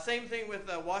 Same thing with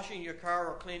washing your car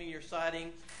or cleaning your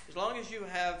siding. As long as you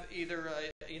have either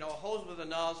a hose with a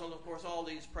nozzle, of course all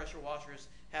these pressure washers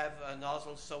have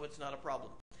nozzles, so it's not a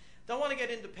problem. Don't want to get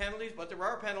into penalties, but there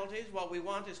are penalties. What we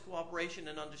want is cooperation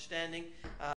and understanding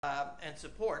and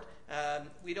support.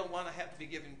 We don't want to have to be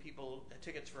giving people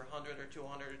tickets for $100 or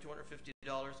 $200 or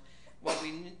 $250. What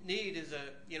we need is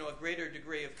a greater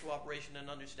degree of cooperation and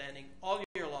understanding all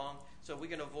year long, so we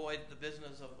can avoid the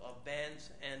business of bans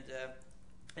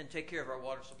and take care of our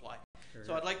water supply. Sure.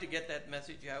 So I'd like to get that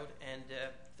message out, and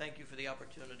thank you for the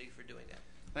opportunity for doing that.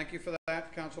 Thank you for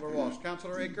that, Councillor Walsh.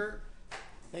 Councillor Aker.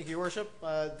 Thank you, Your Worship.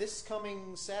 This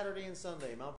coming Saturday and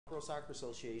Sunday, Mount Pro Soccer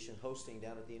Association hosting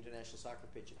down at the International Soccer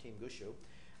Pitch at Team Gushu.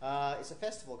 It's a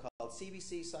festival called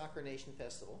CBC Soccer Nation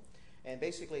Festival. And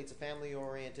basically it's a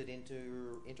family-oriented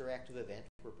interactive event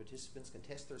where participants can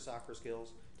test their soccer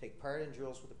skills, take part in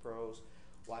drills with the pros,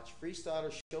 watch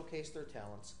freestylers showcase their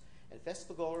talents, and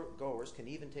festival goers can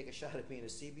even take a shot at being a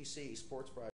CBC sports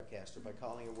broadcaster by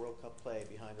calling a World Cup play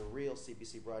behind a real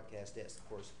CBC broadcast desk. Of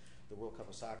course, the World Cup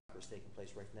of Soccer is taking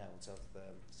place right now in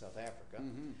South Africa.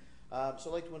 Mm-hmm. So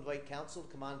I'd like to invite council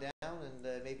to come on down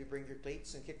and maybe bring your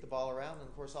cleats and kick the ball around. And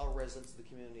of course, all residents of the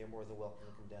community are more than welcome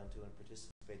to come down to and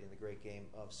participate in the great game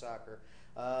of soccer.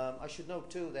 I should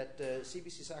note too that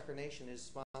CBC Soccer Nation is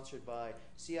sponsored by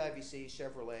CIBC,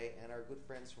 Chevrolet, and our good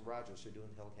friends from Rogers who are doing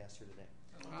the telecast here today.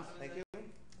 Thank you.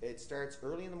 It starts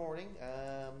early in the morning,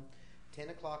 10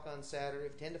 o'clock on Saturday,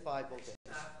 10 to 5 both days.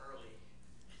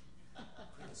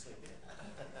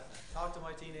 Talk to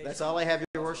my teenager. That's all I have,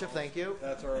 Your Worship. Thank you.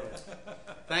 That's early.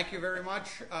 Thank you very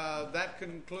much. That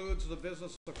concludes the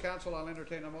business of council. I'll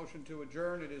entertain a motion to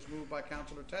adjourn. It is moved by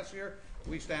Councillor Tessier.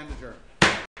 We stand adjourned.